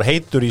Bergmann sem var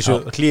heitur í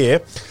þessu hléi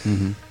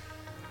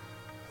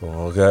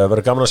og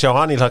verður gaman að sjá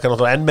hann. Ég hlakka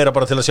náttúrulega enn meira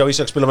bara til að sjá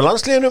Ísak spila með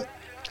landsliðinu.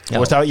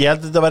 Veist, ég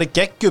held að þetta væri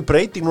geggjuð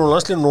breyting núna á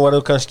landsliðinu. Nú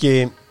verður kannski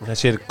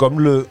þessir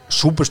gömlu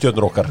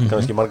súperstjörnur okkar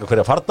kannski marga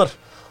hverja farnar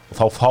og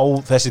þá fá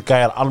þessir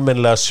gæjar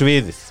almennilega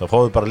sviðið. Þá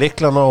fáðu bara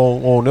lyklana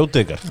og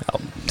njótið ykkar. Já,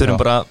 þurfum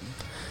bara að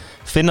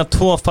finna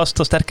 2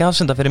 fasta og sterka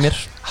hafsenda fyrir mér.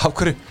 Af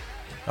hverju?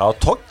 Já,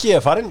 Toggi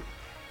er farinn.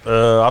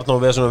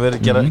 Arnór Veðsson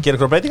verið gera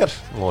einhverja breytingar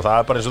og það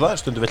er bara eins og það,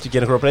 stundum viltu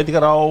gera einhverja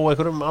breytingar á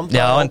einhverjum andra.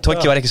 Já, en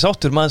Toggi var ekki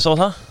sáttur, maður sá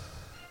það.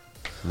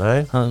 Nei.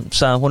 Hann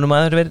sagði að honum að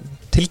það er verið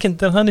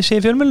tilkynntir þannig sé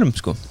í fjölmjölum,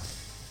 sko.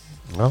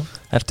 Já.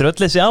 Eftir öll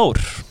þessi ár.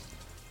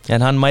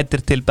 En hann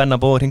mætir til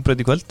Bennabó og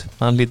Hringbraut í kvöld.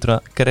 Hann lítur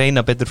að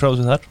greina betur frá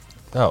þessu þar.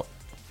 Já.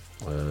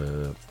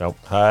 Já,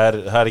 það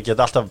er ekki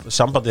alltaf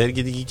sambandi, þeir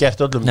geti ekki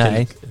gert öllum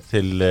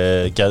til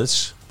geðs.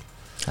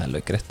 Það er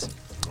alveg greitt.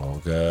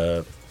 Og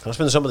það er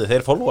spennandi sambandi,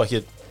 þeir followa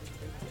ekki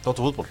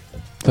Dóttu fútból.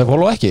 Það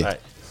follow ekki? Nei.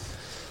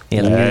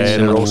 Ég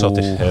Þeir eru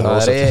ósáttir.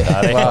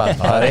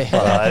 Það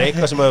er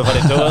eitthvað sem hefur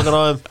farið í tjóðandan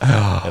á þeim.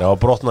 Þeir hafa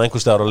brotnað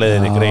einhvers staðar á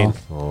leiðinni grein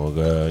og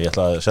ég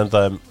ætla að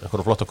senda þeim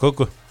einhverja flotta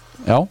köku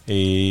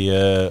í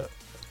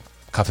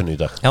kaffinu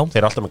í dag. Já. Þeir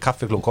eru alltaf með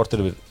kaffi klukkan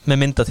kortir yfir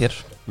með mynda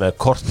þér. með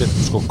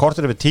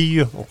kortir yfir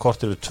 10 og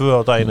kortir yfir 2 á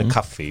daginn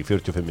kaffi í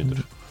 45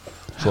 mínútur.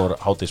 Svo er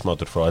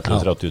hátíðismatur frá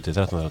 11:30 til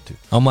 13:30.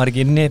 Á maður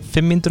ekki inni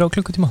 5 mínútur á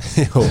klukkutíma?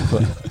 Jú.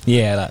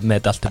 Ég er með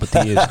þetta allt upp á 10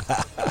 sko.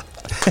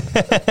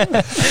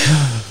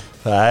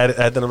 Þetta er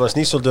náttúrulega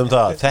snýsóldu um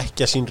það að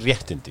þekkja sín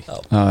réttindi. Já,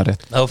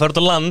 rétt. Þá ferðu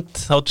út á land,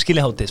 þá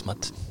skilja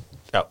hátíðismat.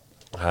 Já,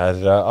 það er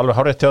alveg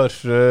hárrétt hjá þér.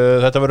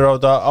 Þetta verður á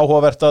þetta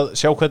áhugavert að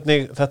sjá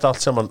hvernig þetta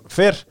allt saman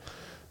fer.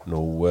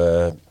 Nú,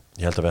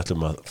 ég held að við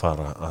ætlum að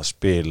fara að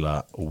spila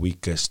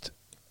Weakest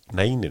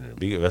Neininu.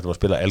 Við ætlum að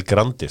spila El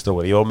Grandi,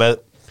 strókar.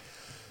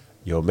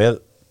 Ég var með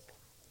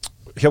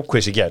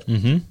hjákveis í gær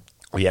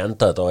og ég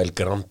endaði þetta á El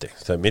Grandi.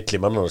 Það er milli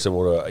mannana sem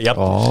voru jafn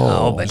Já,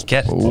 vel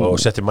gert. og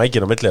setti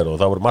mækinn á milli þeirra og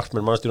það voru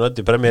markmenn Manchester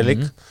United í Premier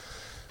League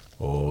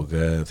og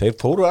þeir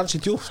fóru ansi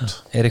djúpt.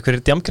 Er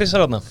einhverjir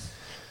djamkrisar þarna?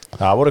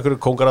 Það voru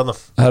einhverjir kóngar þarna.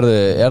 Herðu,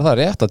 er það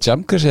rétt að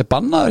Jamkris er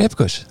bannaður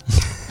hepkvæs?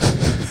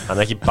 Hann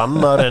er ekki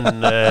bannaður en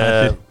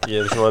ég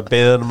er svona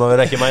beðin að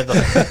vera ekki mæta.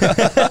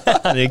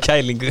 Hann er í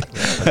kælingu.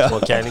 Smá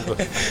kælingu.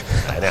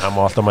 Nei, hann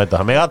má alltaf mæta.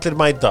 Hann með allir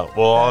mæta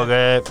og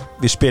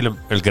við spilum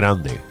El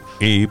Grandi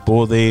í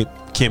boði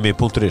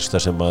Kimi.is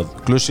þar sem að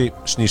glussi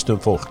snýst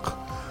fólk.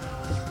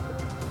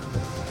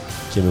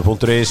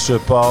 Kimi.is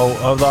upp á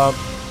höfða.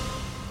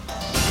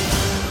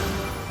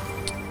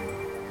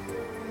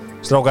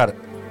 Strákar,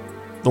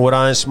 nú er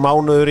aðeins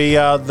mánuður í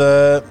að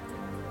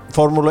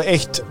Formúlu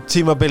 1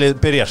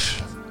 tímabilið byrjar.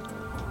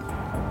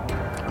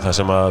 Það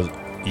sem að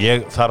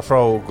ég þarf frá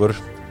okkur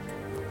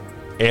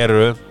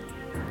eru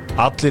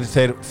allir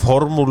þeir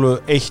Formúlu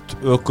 1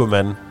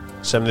 ökumenn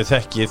sem þið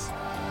þekkið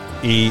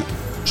í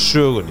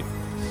sögunni.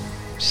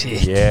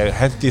 Shit. Ég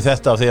hendi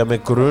þetta af því að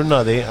mig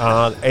grunaði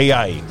að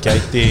AI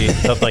gæti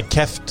þarna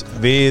keppt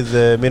við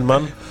minn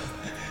mann.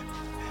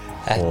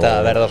 Þetta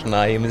verða svona,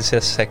 ég myndi segja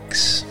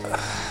 6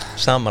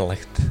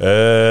 samanlagt.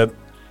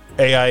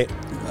 AI,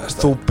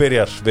 þú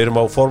byrjar. Við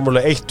erum á Formúlu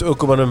 1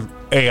 ökumannum.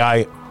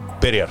 AI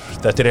byrjar.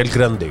 Þetta er El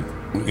Grandi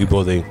í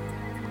boði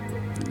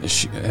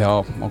Já,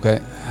 ok.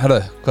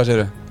 Herðu, hvað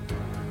segirðu?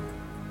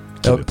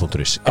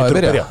 Kimi.is. Já, ég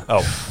byrja.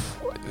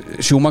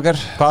 Schumacher.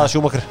 Hvaða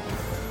Schumacher?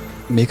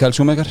 Mikael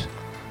Schumacher.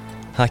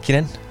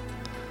 Hakkinen.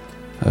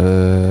 Það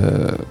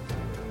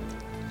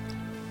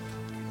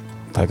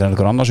er ekki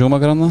einhver annar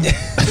Schumacher hann.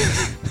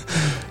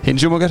 Hinn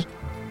Schumacher.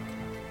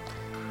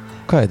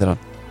 Hvað heitir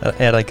hann?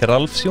 Er það ekki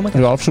Ralf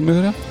Schumacher? Ralf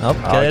Schumacher, já. Já,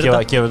 geðir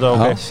þetta. Gefur þetta,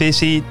 ok.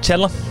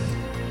 Fisichella.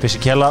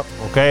 Fisichella,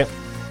 ok.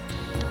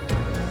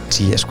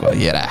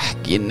 Ég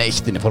ekki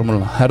neitt inn í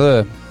formúluna.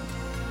 Herðu.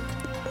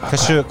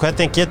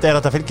 Hvernig er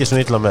þetta fylgið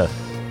svona illa með?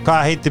 Hvað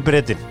heitir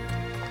Britin?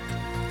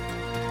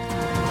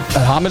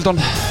 Hamilton.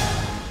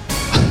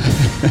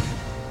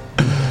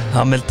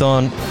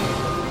 Hamilton.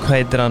 Hvað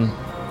heitir hann?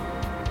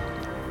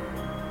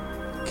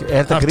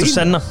 Er þetta Artur grín?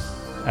 Senna.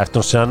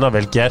 Artur Senna,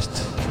 vel gert.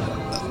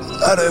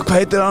 Herðu, hvað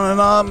heitir hann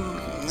hérna?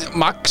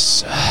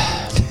 Max.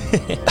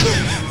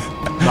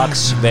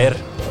 Max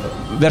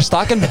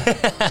Verstappen.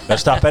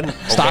 Verstappen,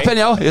 ok. Stappen,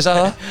 já, ég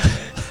sagði það.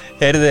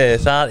 Heyrðu,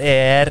 það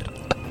er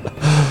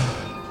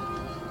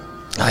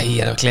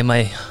ég er að gleyma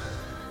því.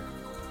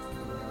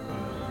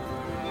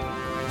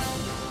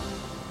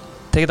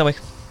 Tekið það mig.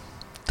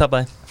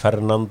 Tapaði.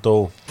 Fernando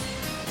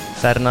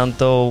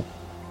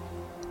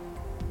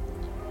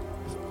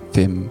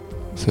 5,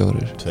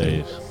 4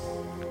 2.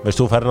 Veist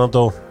þú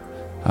Fernando?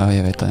 Já,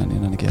 ég veit það en ég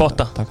nenni ekki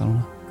Botta. Taka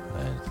núna.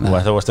 Þú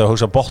ætti að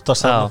hugsa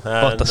Bottas Já,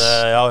 Bottas.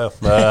 Já,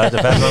 þetta er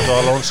Fernando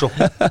Alonso.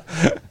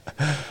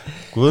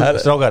 Guð,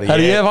 strákar.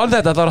 Ég vann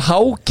þetta var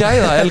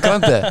hágæða El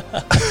Grande.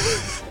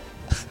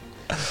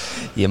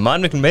 Ég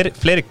man miklu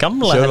fleiri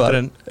gamla heldur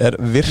en er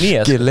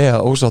virkilega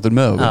ósáttur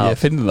með okkur. Já. Ég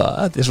finn það.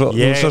 Þetta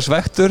er svo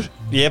svektur.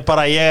 Ég er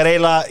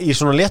eiginlega í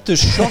svona léttu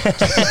sjokk.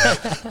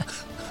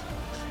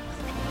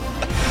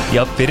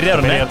 Já, byrjar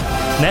á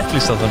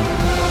Netflix á þannig.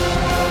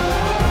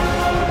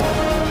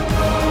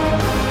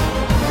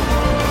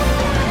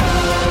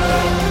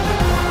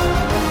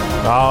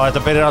 Já,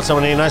 þetta byrjar allt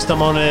saman í næsta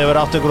mánuði. Ég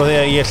verið aftökur á því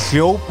að ég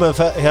hljóp með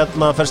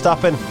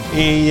Verstappen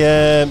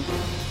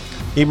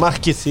í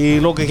markið í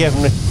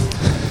lokakeppninni.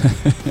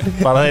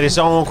 Bara þegar ég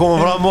sá hann koma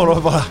fram og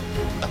bara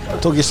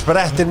tók ég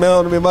sprettin með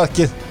honum í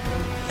markið.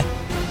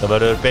 Það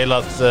verður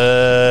beilað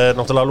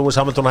náttúrulega Lewis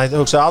Hamilton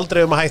hugsaði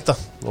aldrei um að hætta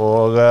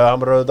og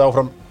hann verður auðvitað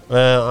áfram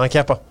að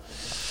keppa.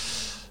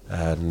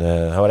 En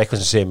það var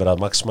eitthvað sem segir mér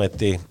að Max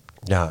mætti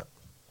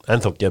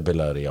ennþá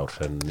geðbilaður í ár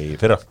en í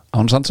fyrra.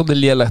 Hún er samt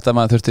svolítið lélegt að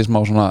maður þurfti smá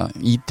svona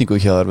ítingu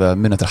hjá þér við að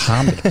minna eftir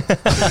Hamilton.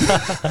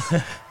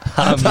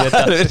 Það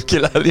er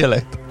virkilega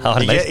lélegt.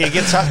 Ég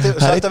get sagt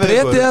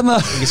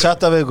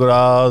að við ykkur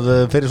að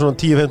fyrir svona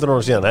 10-15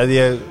 ára síðan hefði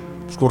ég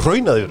sko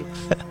raunaði ykkur.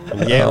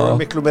 Ég er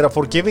miklu meira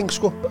forgiving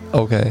sko.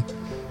 Ok,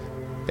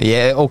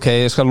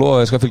 ég skal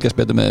lofa, ég skal fylgjast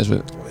betur með þessu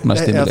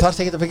næst tímili. Það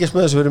þarf ekki að fylgjast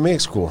með þessu fyrir mig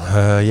sko.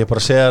 Ég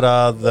bara segir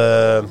að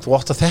þú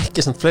átt að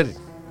þekkja samt fleiri.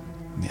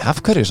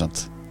 Af hverju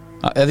samt?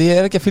 Ef ég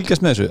er ekki að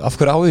fylgjast með þessu, af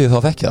hverju á ég þá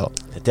þekkja þá?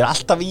 Þetta er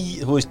alltaf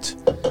í, þú veist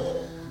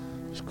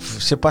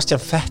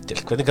Sebastian Vettel,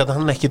 hvernig gæti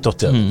hann ekki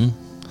dottið?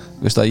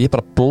 Veistu að ég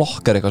bara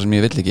blokkar eitthvað sem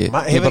ég vill ekki.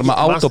 Ég er bara með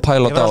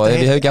autopilot á, ef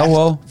ég hef ekki áhuga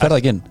á, ferða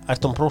ekki inn.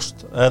 Ayrton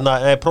Prost,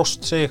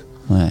 Prost segi ég.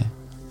 Nei.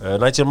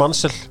 Nigel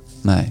Mansell.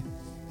 Nei.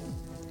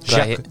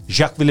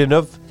 Jacques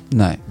Villeneuve.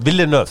 Nei.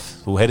 Villeneuve,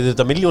 þú heyrði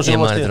þetta miljón sem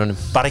varst lítill.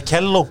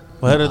 Barrichello,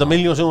 þú heyrði þetta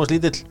miljón sem varst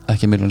lítill.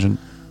 Ekki miljón sem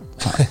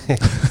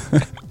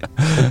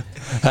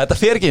Þetta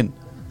fer ekki inn.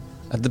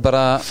 Þetta er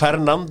bara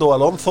Fernando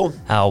Alonso.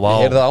 Já, vá,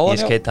 ég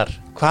skeitar.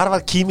 Hvar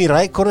var Kimi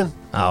Rækonen?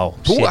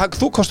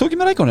 Þú komst þú ekki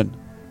með Rækonen?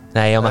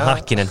 Nei, ég var með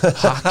Hakkinen.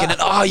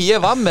 Ég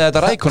var með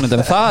þetta Rækonen,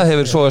 en það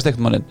hefur svo steikt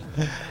mannin.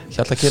 Ég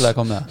ætla að killa að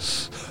koma með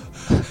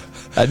það.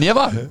 En ég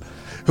var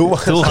Þú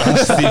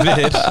varst í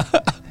mér.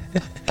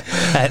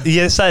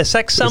 Ég sagði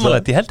 6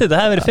 samanlegt. Ég held þetta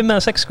hefði verið 5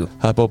 eða 6 sko.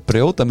 Það er búið að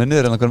brjóta mig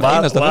niður en einhverjum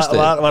einasta fyrsti.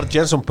 Var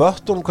Jenson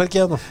Button hvergi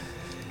að það?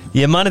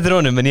 Ég mani þér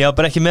honum, en ég var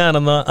bara ekki með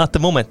hann at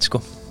the moment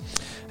sko.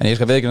 En ég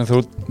skal veikina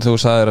þú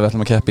sagðir að við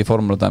ætlum að keppa í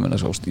formúludæminu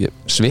sko. Ég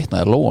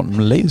svitnaði lóan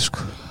leið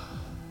sko.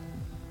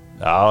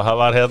 Já, það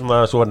var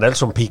svo var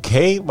Nelson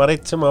Piquet var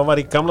eitt sem var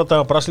í gamla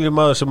daga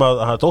Brasilíumaður sem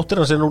að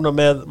dóttir hans núna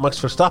með Max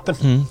Verstappen.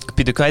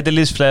 Býtu, hvað heitir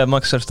liðsflega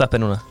Max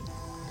Verstappen núna?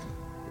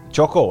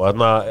 Choco,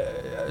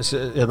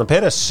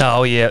 Peres. Já,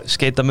 ég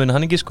skeita muni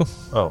hann ekki sko.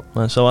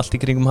 Það sá allt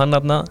í kringum hann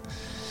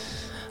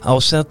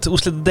ásett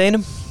úrslitu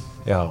deginum.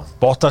 Já,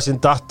 Bottasinn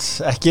datt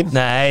ekki.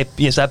 Nei,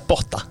 ég sagði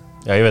Botta.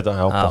 Já, ég veit það,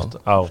 Botta.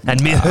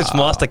 En mér höfst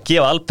má alltaf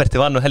gefa Alberti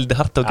vann og heldur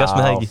hart á gas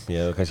með það ekki. Já,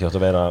 ég hef kannski átt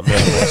að vera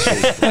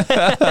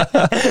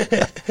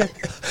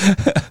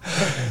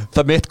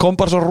Það mitt kom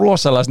bara svo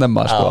rosalega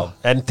snemma sko.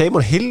 En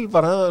Damon Hill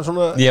var það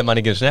svona. Ég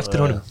man ekki eftir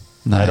honum.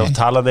 Það er oft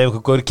talað með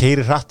einhver gaur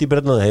keiri hratt í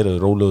brennað. Heyrðu,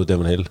 róluðu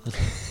Damon Hill.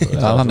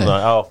 En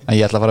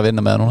ég ætla að fara að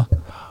vinna með það núna.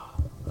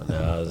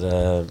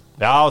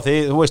 Já,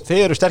 þú veist,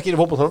 þið eru sterkir í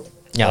fótboltanum.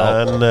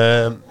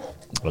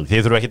 En þið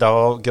þurfum ekkert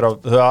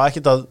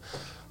að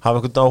hafa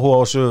einhvern áhuga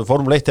á þessu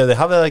Formule 1 ef þið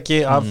hafið það ekki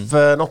af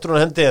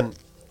náttúrunar hendi. En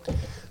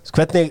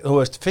hvernig, þú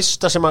veist,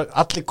 fyrsta sem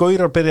allir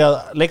gaurar byrja að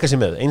leika sér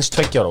með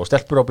 1-2 ára og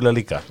stelpur ábyrja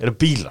líka eru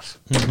bílar.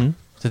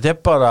 Þetta er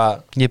bara.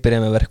 Ég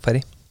byrjaði með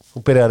verkfæri. Þú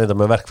byrjaði reynda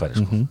með verkfæri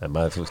sko. En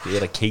maður, þú veist, ég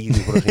að keyra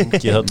ykkur að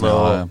hringi þarna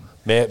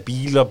með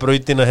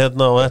bílabrautina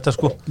hérna og þetta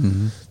sko.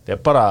 Þetta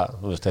er bara,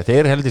 þú veist, þetta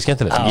er heldur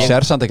skemmtilegt. Ég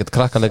sér samt ekkert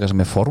krakkarleika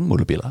sem er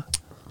formúlubíla.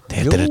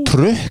 Þetta eru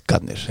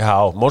trukkarnir. Já,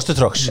 monster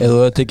trucks. Ef þú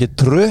tekið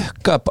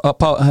trukka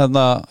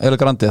El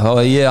Grande þá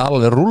er ég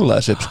alveg rúllað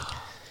þessu upp.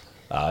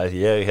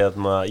 Ég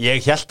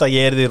held að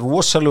ég erði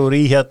rosalegur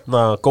í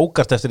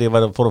go-kart eftir ég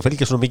fór að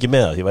fylgja svona mikið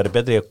með það. Ég væri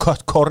betri í að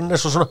cut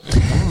corners og svona.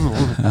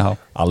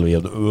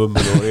 Alveg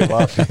ömur og ég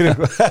var fyrir.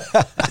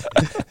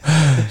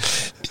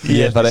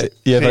 Ég bara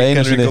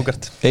einu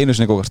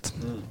sinni go-kart.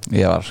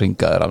 Ég var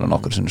hringaður alveg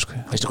nokkur sinni sko.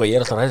 Veistu hvað, ég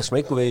er alltaf ræðið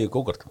smeyku við í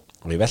go-kart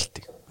og ég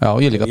velti. Já,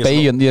 ég líka,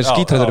 ég er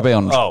skítrættur í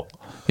beigjónum sko.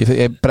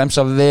 Ég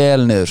bremsa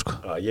vel niður sko.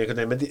 Já, ég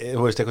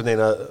þú veist, einhvern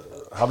veginn að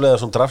Hafleða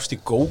svona drafst í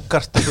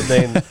go-kart einhvern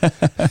veginn.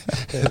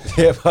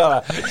 Ég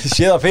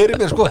sé það fyrir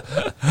mér sko.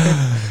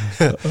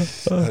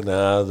 Þannig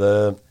að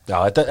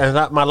en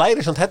maður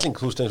læri svona helling,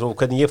 þú veist, eins og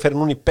hvernig ég fer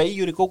núna í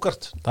beigjur í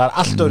go-kart. Það er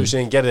allt öðru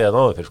sem ég gerði það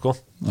náður fyrir sko.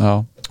 Já.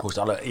 Þú veist,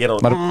 alveg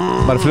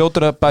maður er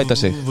fljótur að bæta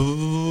sig.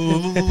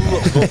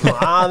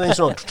 Aðeins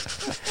svona.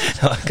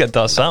 Það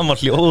var sama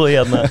hljóðu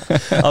hérna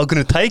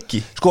ákveðnu tæki.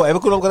 Sko, ef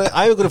ykkur langar að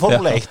æfa ykkur í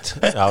Formule 1.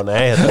 Já,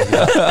 nei, ef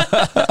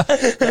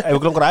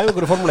ykkur langar að æfa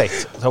ykkur í Formule 1,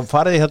 þá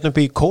farið þið hérna upp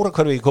í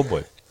Kórahverfi í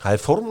Kópavogi. Það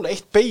er Formule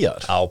 1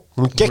 beygjar. Já,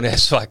 hún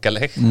er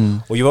svakaleg.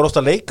 Og ég var ofta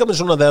að leika með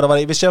svona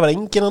þegar ég vissi að vera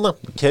enginn hana.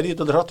 Kerði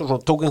þetta hratt og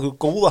svona tók einhver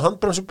góða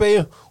handbremsu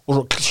beygju og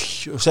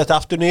svona setti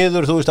aftur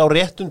niður, þú veist, á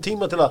réttum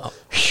tíma til að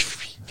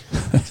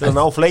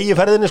ná flegi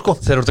ferðinni sko.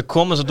 Þegar þú ert að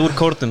koma svo úr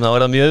kórnum þá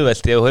er það mjög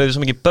auðvelt og hefur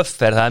svo mikið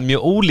buffer, það er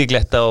mjög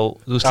ólíklegt að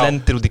þú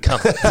lendir út í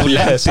kant, þú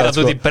lendir að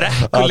þú út í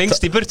brekku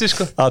lengst í burtu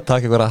sko. Að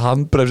taka einhverja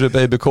handbremsu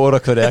beigju með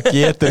Kórahverfi, það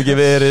getur ekki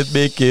verið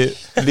mikið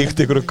líkt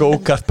einhverju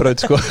go-kartbraut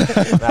sko.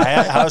 Nei,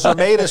 það er svo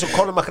meira eins og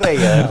Conor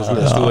McRae eða eitthvað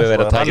svona. Þú hefur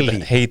verið að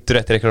taka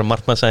heitur eftir einhverja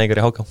markmannsæðingar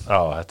í Háká.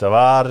 Já, þetta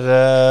var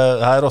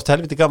það er oft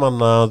helviti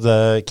gaman að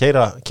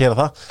keyra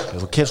það.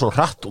 Þú keyrir svona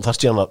hratt og það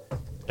stíðan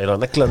að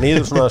negla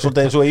niður svona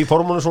svolítið eins og í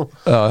formúlinu svona.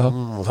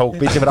 Og þá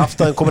býtti fyrir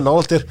aftæðin komið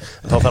náltir,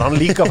 þá þarf hann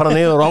líka að fara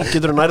niður og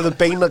ágetur nærður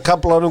beina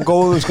kablanum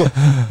góðu sko.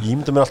 Ég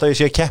myndi mér alltaf að ég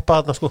sé að keppa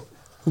þarna sko.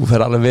 Þú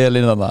fer alveg vel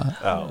inn þarna.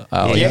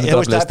 Ég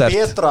veist að það er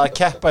betra að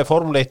keppa í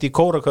Formule 1 í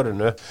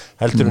Kórahverfinu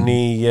heldur en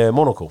í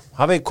Monaco.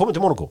 Hafið þið komið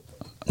til Monaco?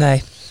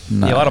 Nei,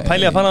 ég var að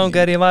pæli að fanna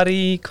þegar ég var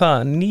í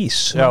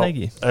Nýs, var það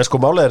ekki? En sko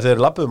málið er þegar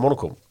þið labbuðu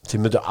Monaco, þið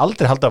myndu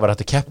aldrei halda að vera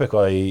hægt að keppa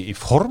eitthvað í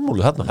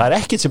formúlu þarna. Það er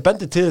ekkert sem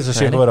bendir til þess að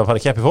sé að vera að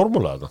fara að keppa í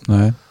formúlu þarna.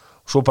 Nei.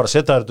 Svo bara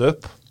setja þetta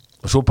upp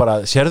og svo bara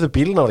sérðu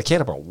bílina að vera að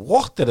keyra bara,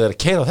 what, er það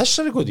að keyra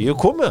þessari götu? Ég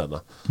hef komið þarna.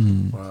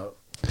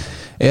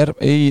 Er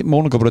í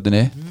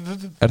Mónaco-brautinni,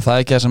 er það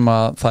ekki sem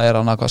að það er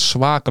hann eitthvað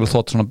svakalega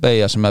þótt svona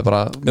beigja sem er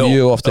bara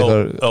mjög oft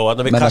eitthvað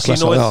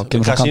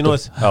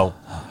kasínóið.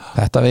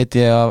 Þetta veit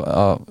ég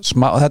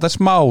þetta er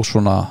smá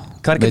svona.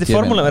 Hvað getur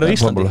formúlan verið á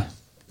Íslandi?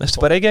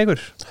 Næstu bara ekki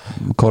einhver?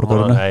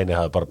 Nei,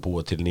 það er bara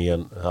búið til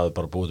nýjan, það er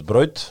bara búið til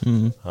braut.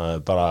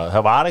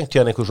 Það var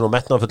einhver svona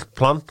metnaðfull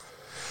plan.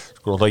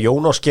 Sko, þá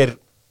Jón Ásgeir,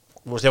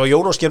 þú veist, ef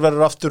Jón Ásgeir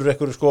verður aftur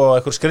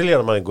einhver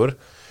skriljarmæðingur,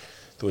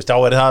 þú veist, þá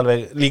er það alveg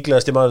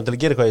líklegasti maður til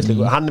að gera eitthvað í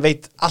slíku. Hann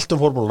veit allt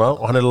múluna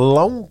og hann er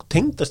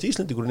langtengdast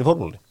Íslendingurinn í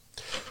formúlunni.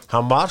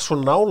 Hann var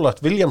svo nálægt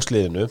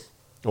Williams-liðinu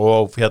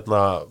og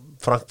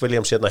Frank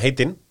Williams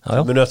heitinn,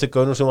 munu eftir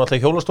gaunum sem var alltaf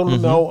í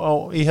hjólastólunum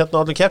í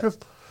allir keppnum.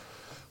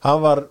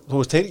 Hann var,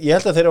 þú veist, ég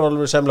held að þeir var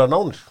alveg semlega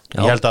nánir.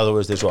 Ég held að þú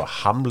veist, þessu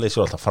Hamleys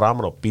var alltaf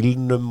framan á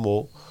bílnum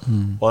og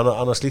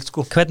annað slíkt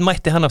sko. Hvern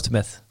mætti hann aftur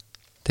með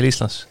til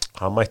Íslands?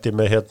 Hann mætti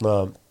með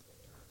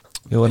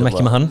Jú, erum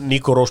ekki með hann?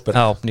 Nico Rosberg.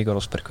 Já, Nico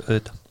Rosberg,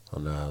 auðvitað.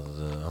 Þannig að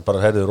hann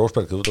bara heyrði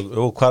Rosberg,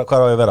 hvað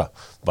á ég að vera?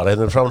 Bara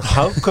hérna frá hann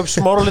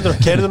hagköpsmáralitur,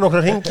 keyrði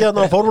nokkra hringi á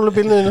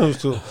formúlubílinu,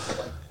 þú veist,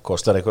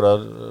 kostar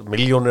einhverjar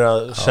milljónir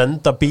að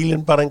senda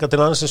bílinn bara enga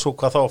til landsins og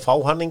hvað þá að fá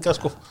hann enga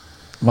sko.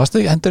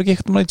 Hendur ekki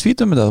eitthvað í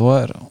tvítum með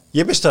það?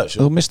 Ég mista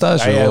þessu. Þú mista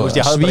þessu og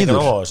svíður.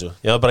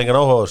 Ég hafði bara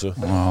engan áhuga á þessu.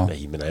 Nei,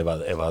 ég minna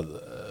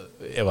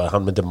ef að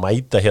hann myndi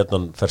mæta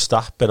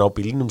Verstappen á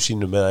bílnum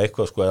sínum eða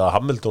eitthvað sko, eða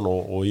Hamilton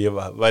og ég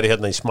væri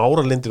í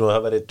Smáralindinu og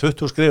það væri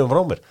 20 skrifum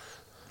frá mér,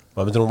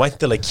 maður myndi nú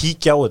væntanlega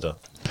kíkja á þetta.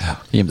 Já,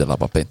 ég myndi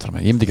bara beint frá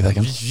mér, ég myndi ekki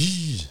þekka hann.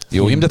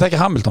 Jú, ég myndi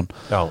þekka Hamilton.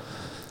 Já.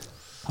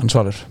 Hann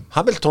svarur.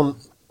 Hamilton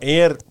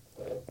er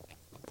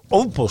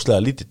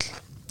ofbóðslega lítill.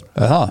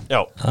 Það?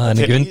 Já. Hann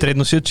er ekki undir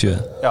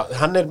 1,70. Já,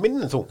 hann er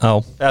minni en þú. Já.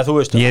 Eða þú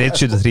veist. Ég er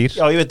 1,73.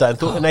 Já, ég veit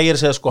það, nei, ég er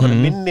að segja sko, hann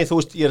er minni, þú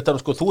veist, ég er að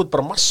tala sko, þú ert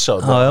bara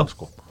massaður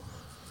sko.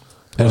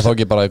 Er það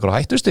ekki bara einhver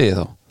hættustíði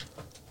þá?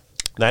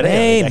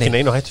 Nei, ekki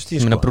neina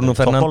hættustíði sko. Bruno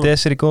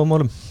Fernandes er í góðum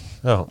málum.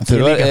 Er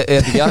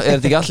þetta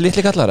ekki allt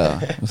litli kallar eða?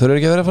 Þau eru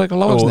ekki að vera fyrir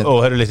eitthvað lágaksnir? Og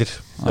þeir eru litlir,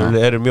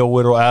 þeir eru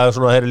mjóir og eða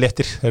svona þeir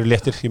eru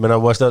léttir. Ég menna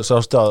að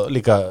sást að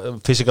líka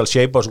physical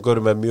shape á sem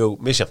görum er mjög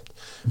misjafnt.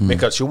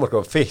 Mikael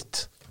Schumacher var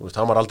fit,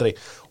 hann var aldrei,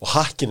 og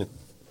Hakkinen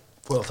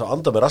fór alltaf að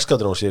anda með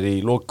raskaturinn á sér í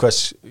lok hvers,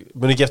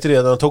 muni ekki eftir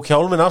því að hann tók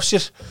hjálminn af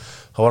sér,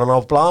 þá var hann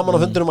á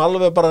blaðamannafundinum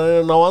alveg bara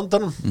að ná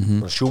andanum.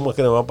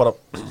 Schumacher var bara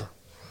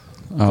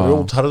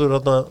rjótharður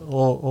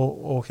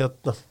og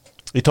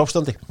í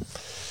toppstandi.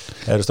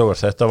 Stofgar,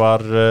 þetta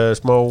var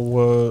smá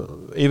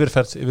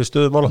yfirferð yfir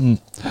stöðumála.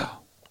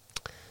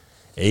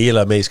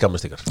 Eiginlega með í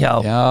skammast ykkar. Já,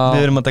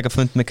 við erum að taka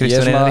fund með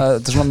Kristján Einari.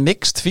 Þetta er svona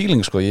mixed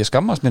feeling sko, ég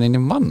skammast mér inn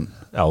í mann.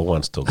 Já,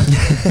 hans tók.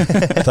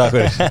 Takk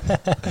fyrir.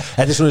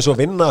 Þetta er svona eins og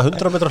að vinna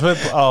 100 metra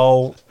hlaup á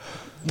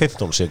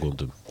 15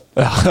 sekúndum.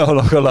 Já,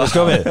 nákvæmlega.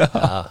 Sko við.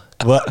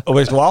 og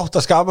veist, þú átt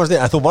að skamast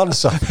þig en þú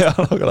vannst samt. Já,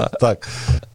 nákvæmlega. Takk